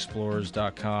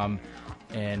DizExplorers.com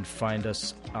and find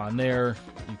us on there.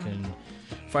 You can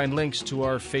find links to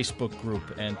our Facebook group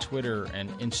and Twitter and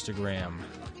Instagram,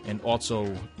 and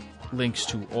also links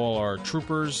to all our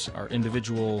troopers, our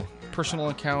individual personal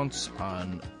accounts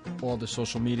on all the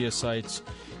social media sites.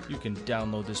 You can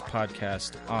download this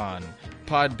podcast on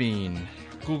Podbean,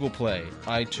 Google Play,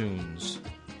 iTunes,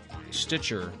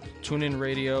 Stitcher, TuneIn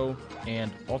Radio,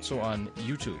 and also on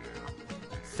YouTube.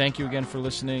 Thank you again for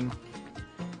listening.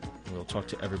 We'll talk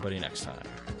to everybody next time.